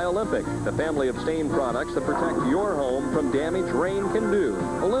 And by Olympic, the family of stain products that protect your home from damage rain can do.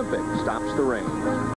 Olympic stops the rain.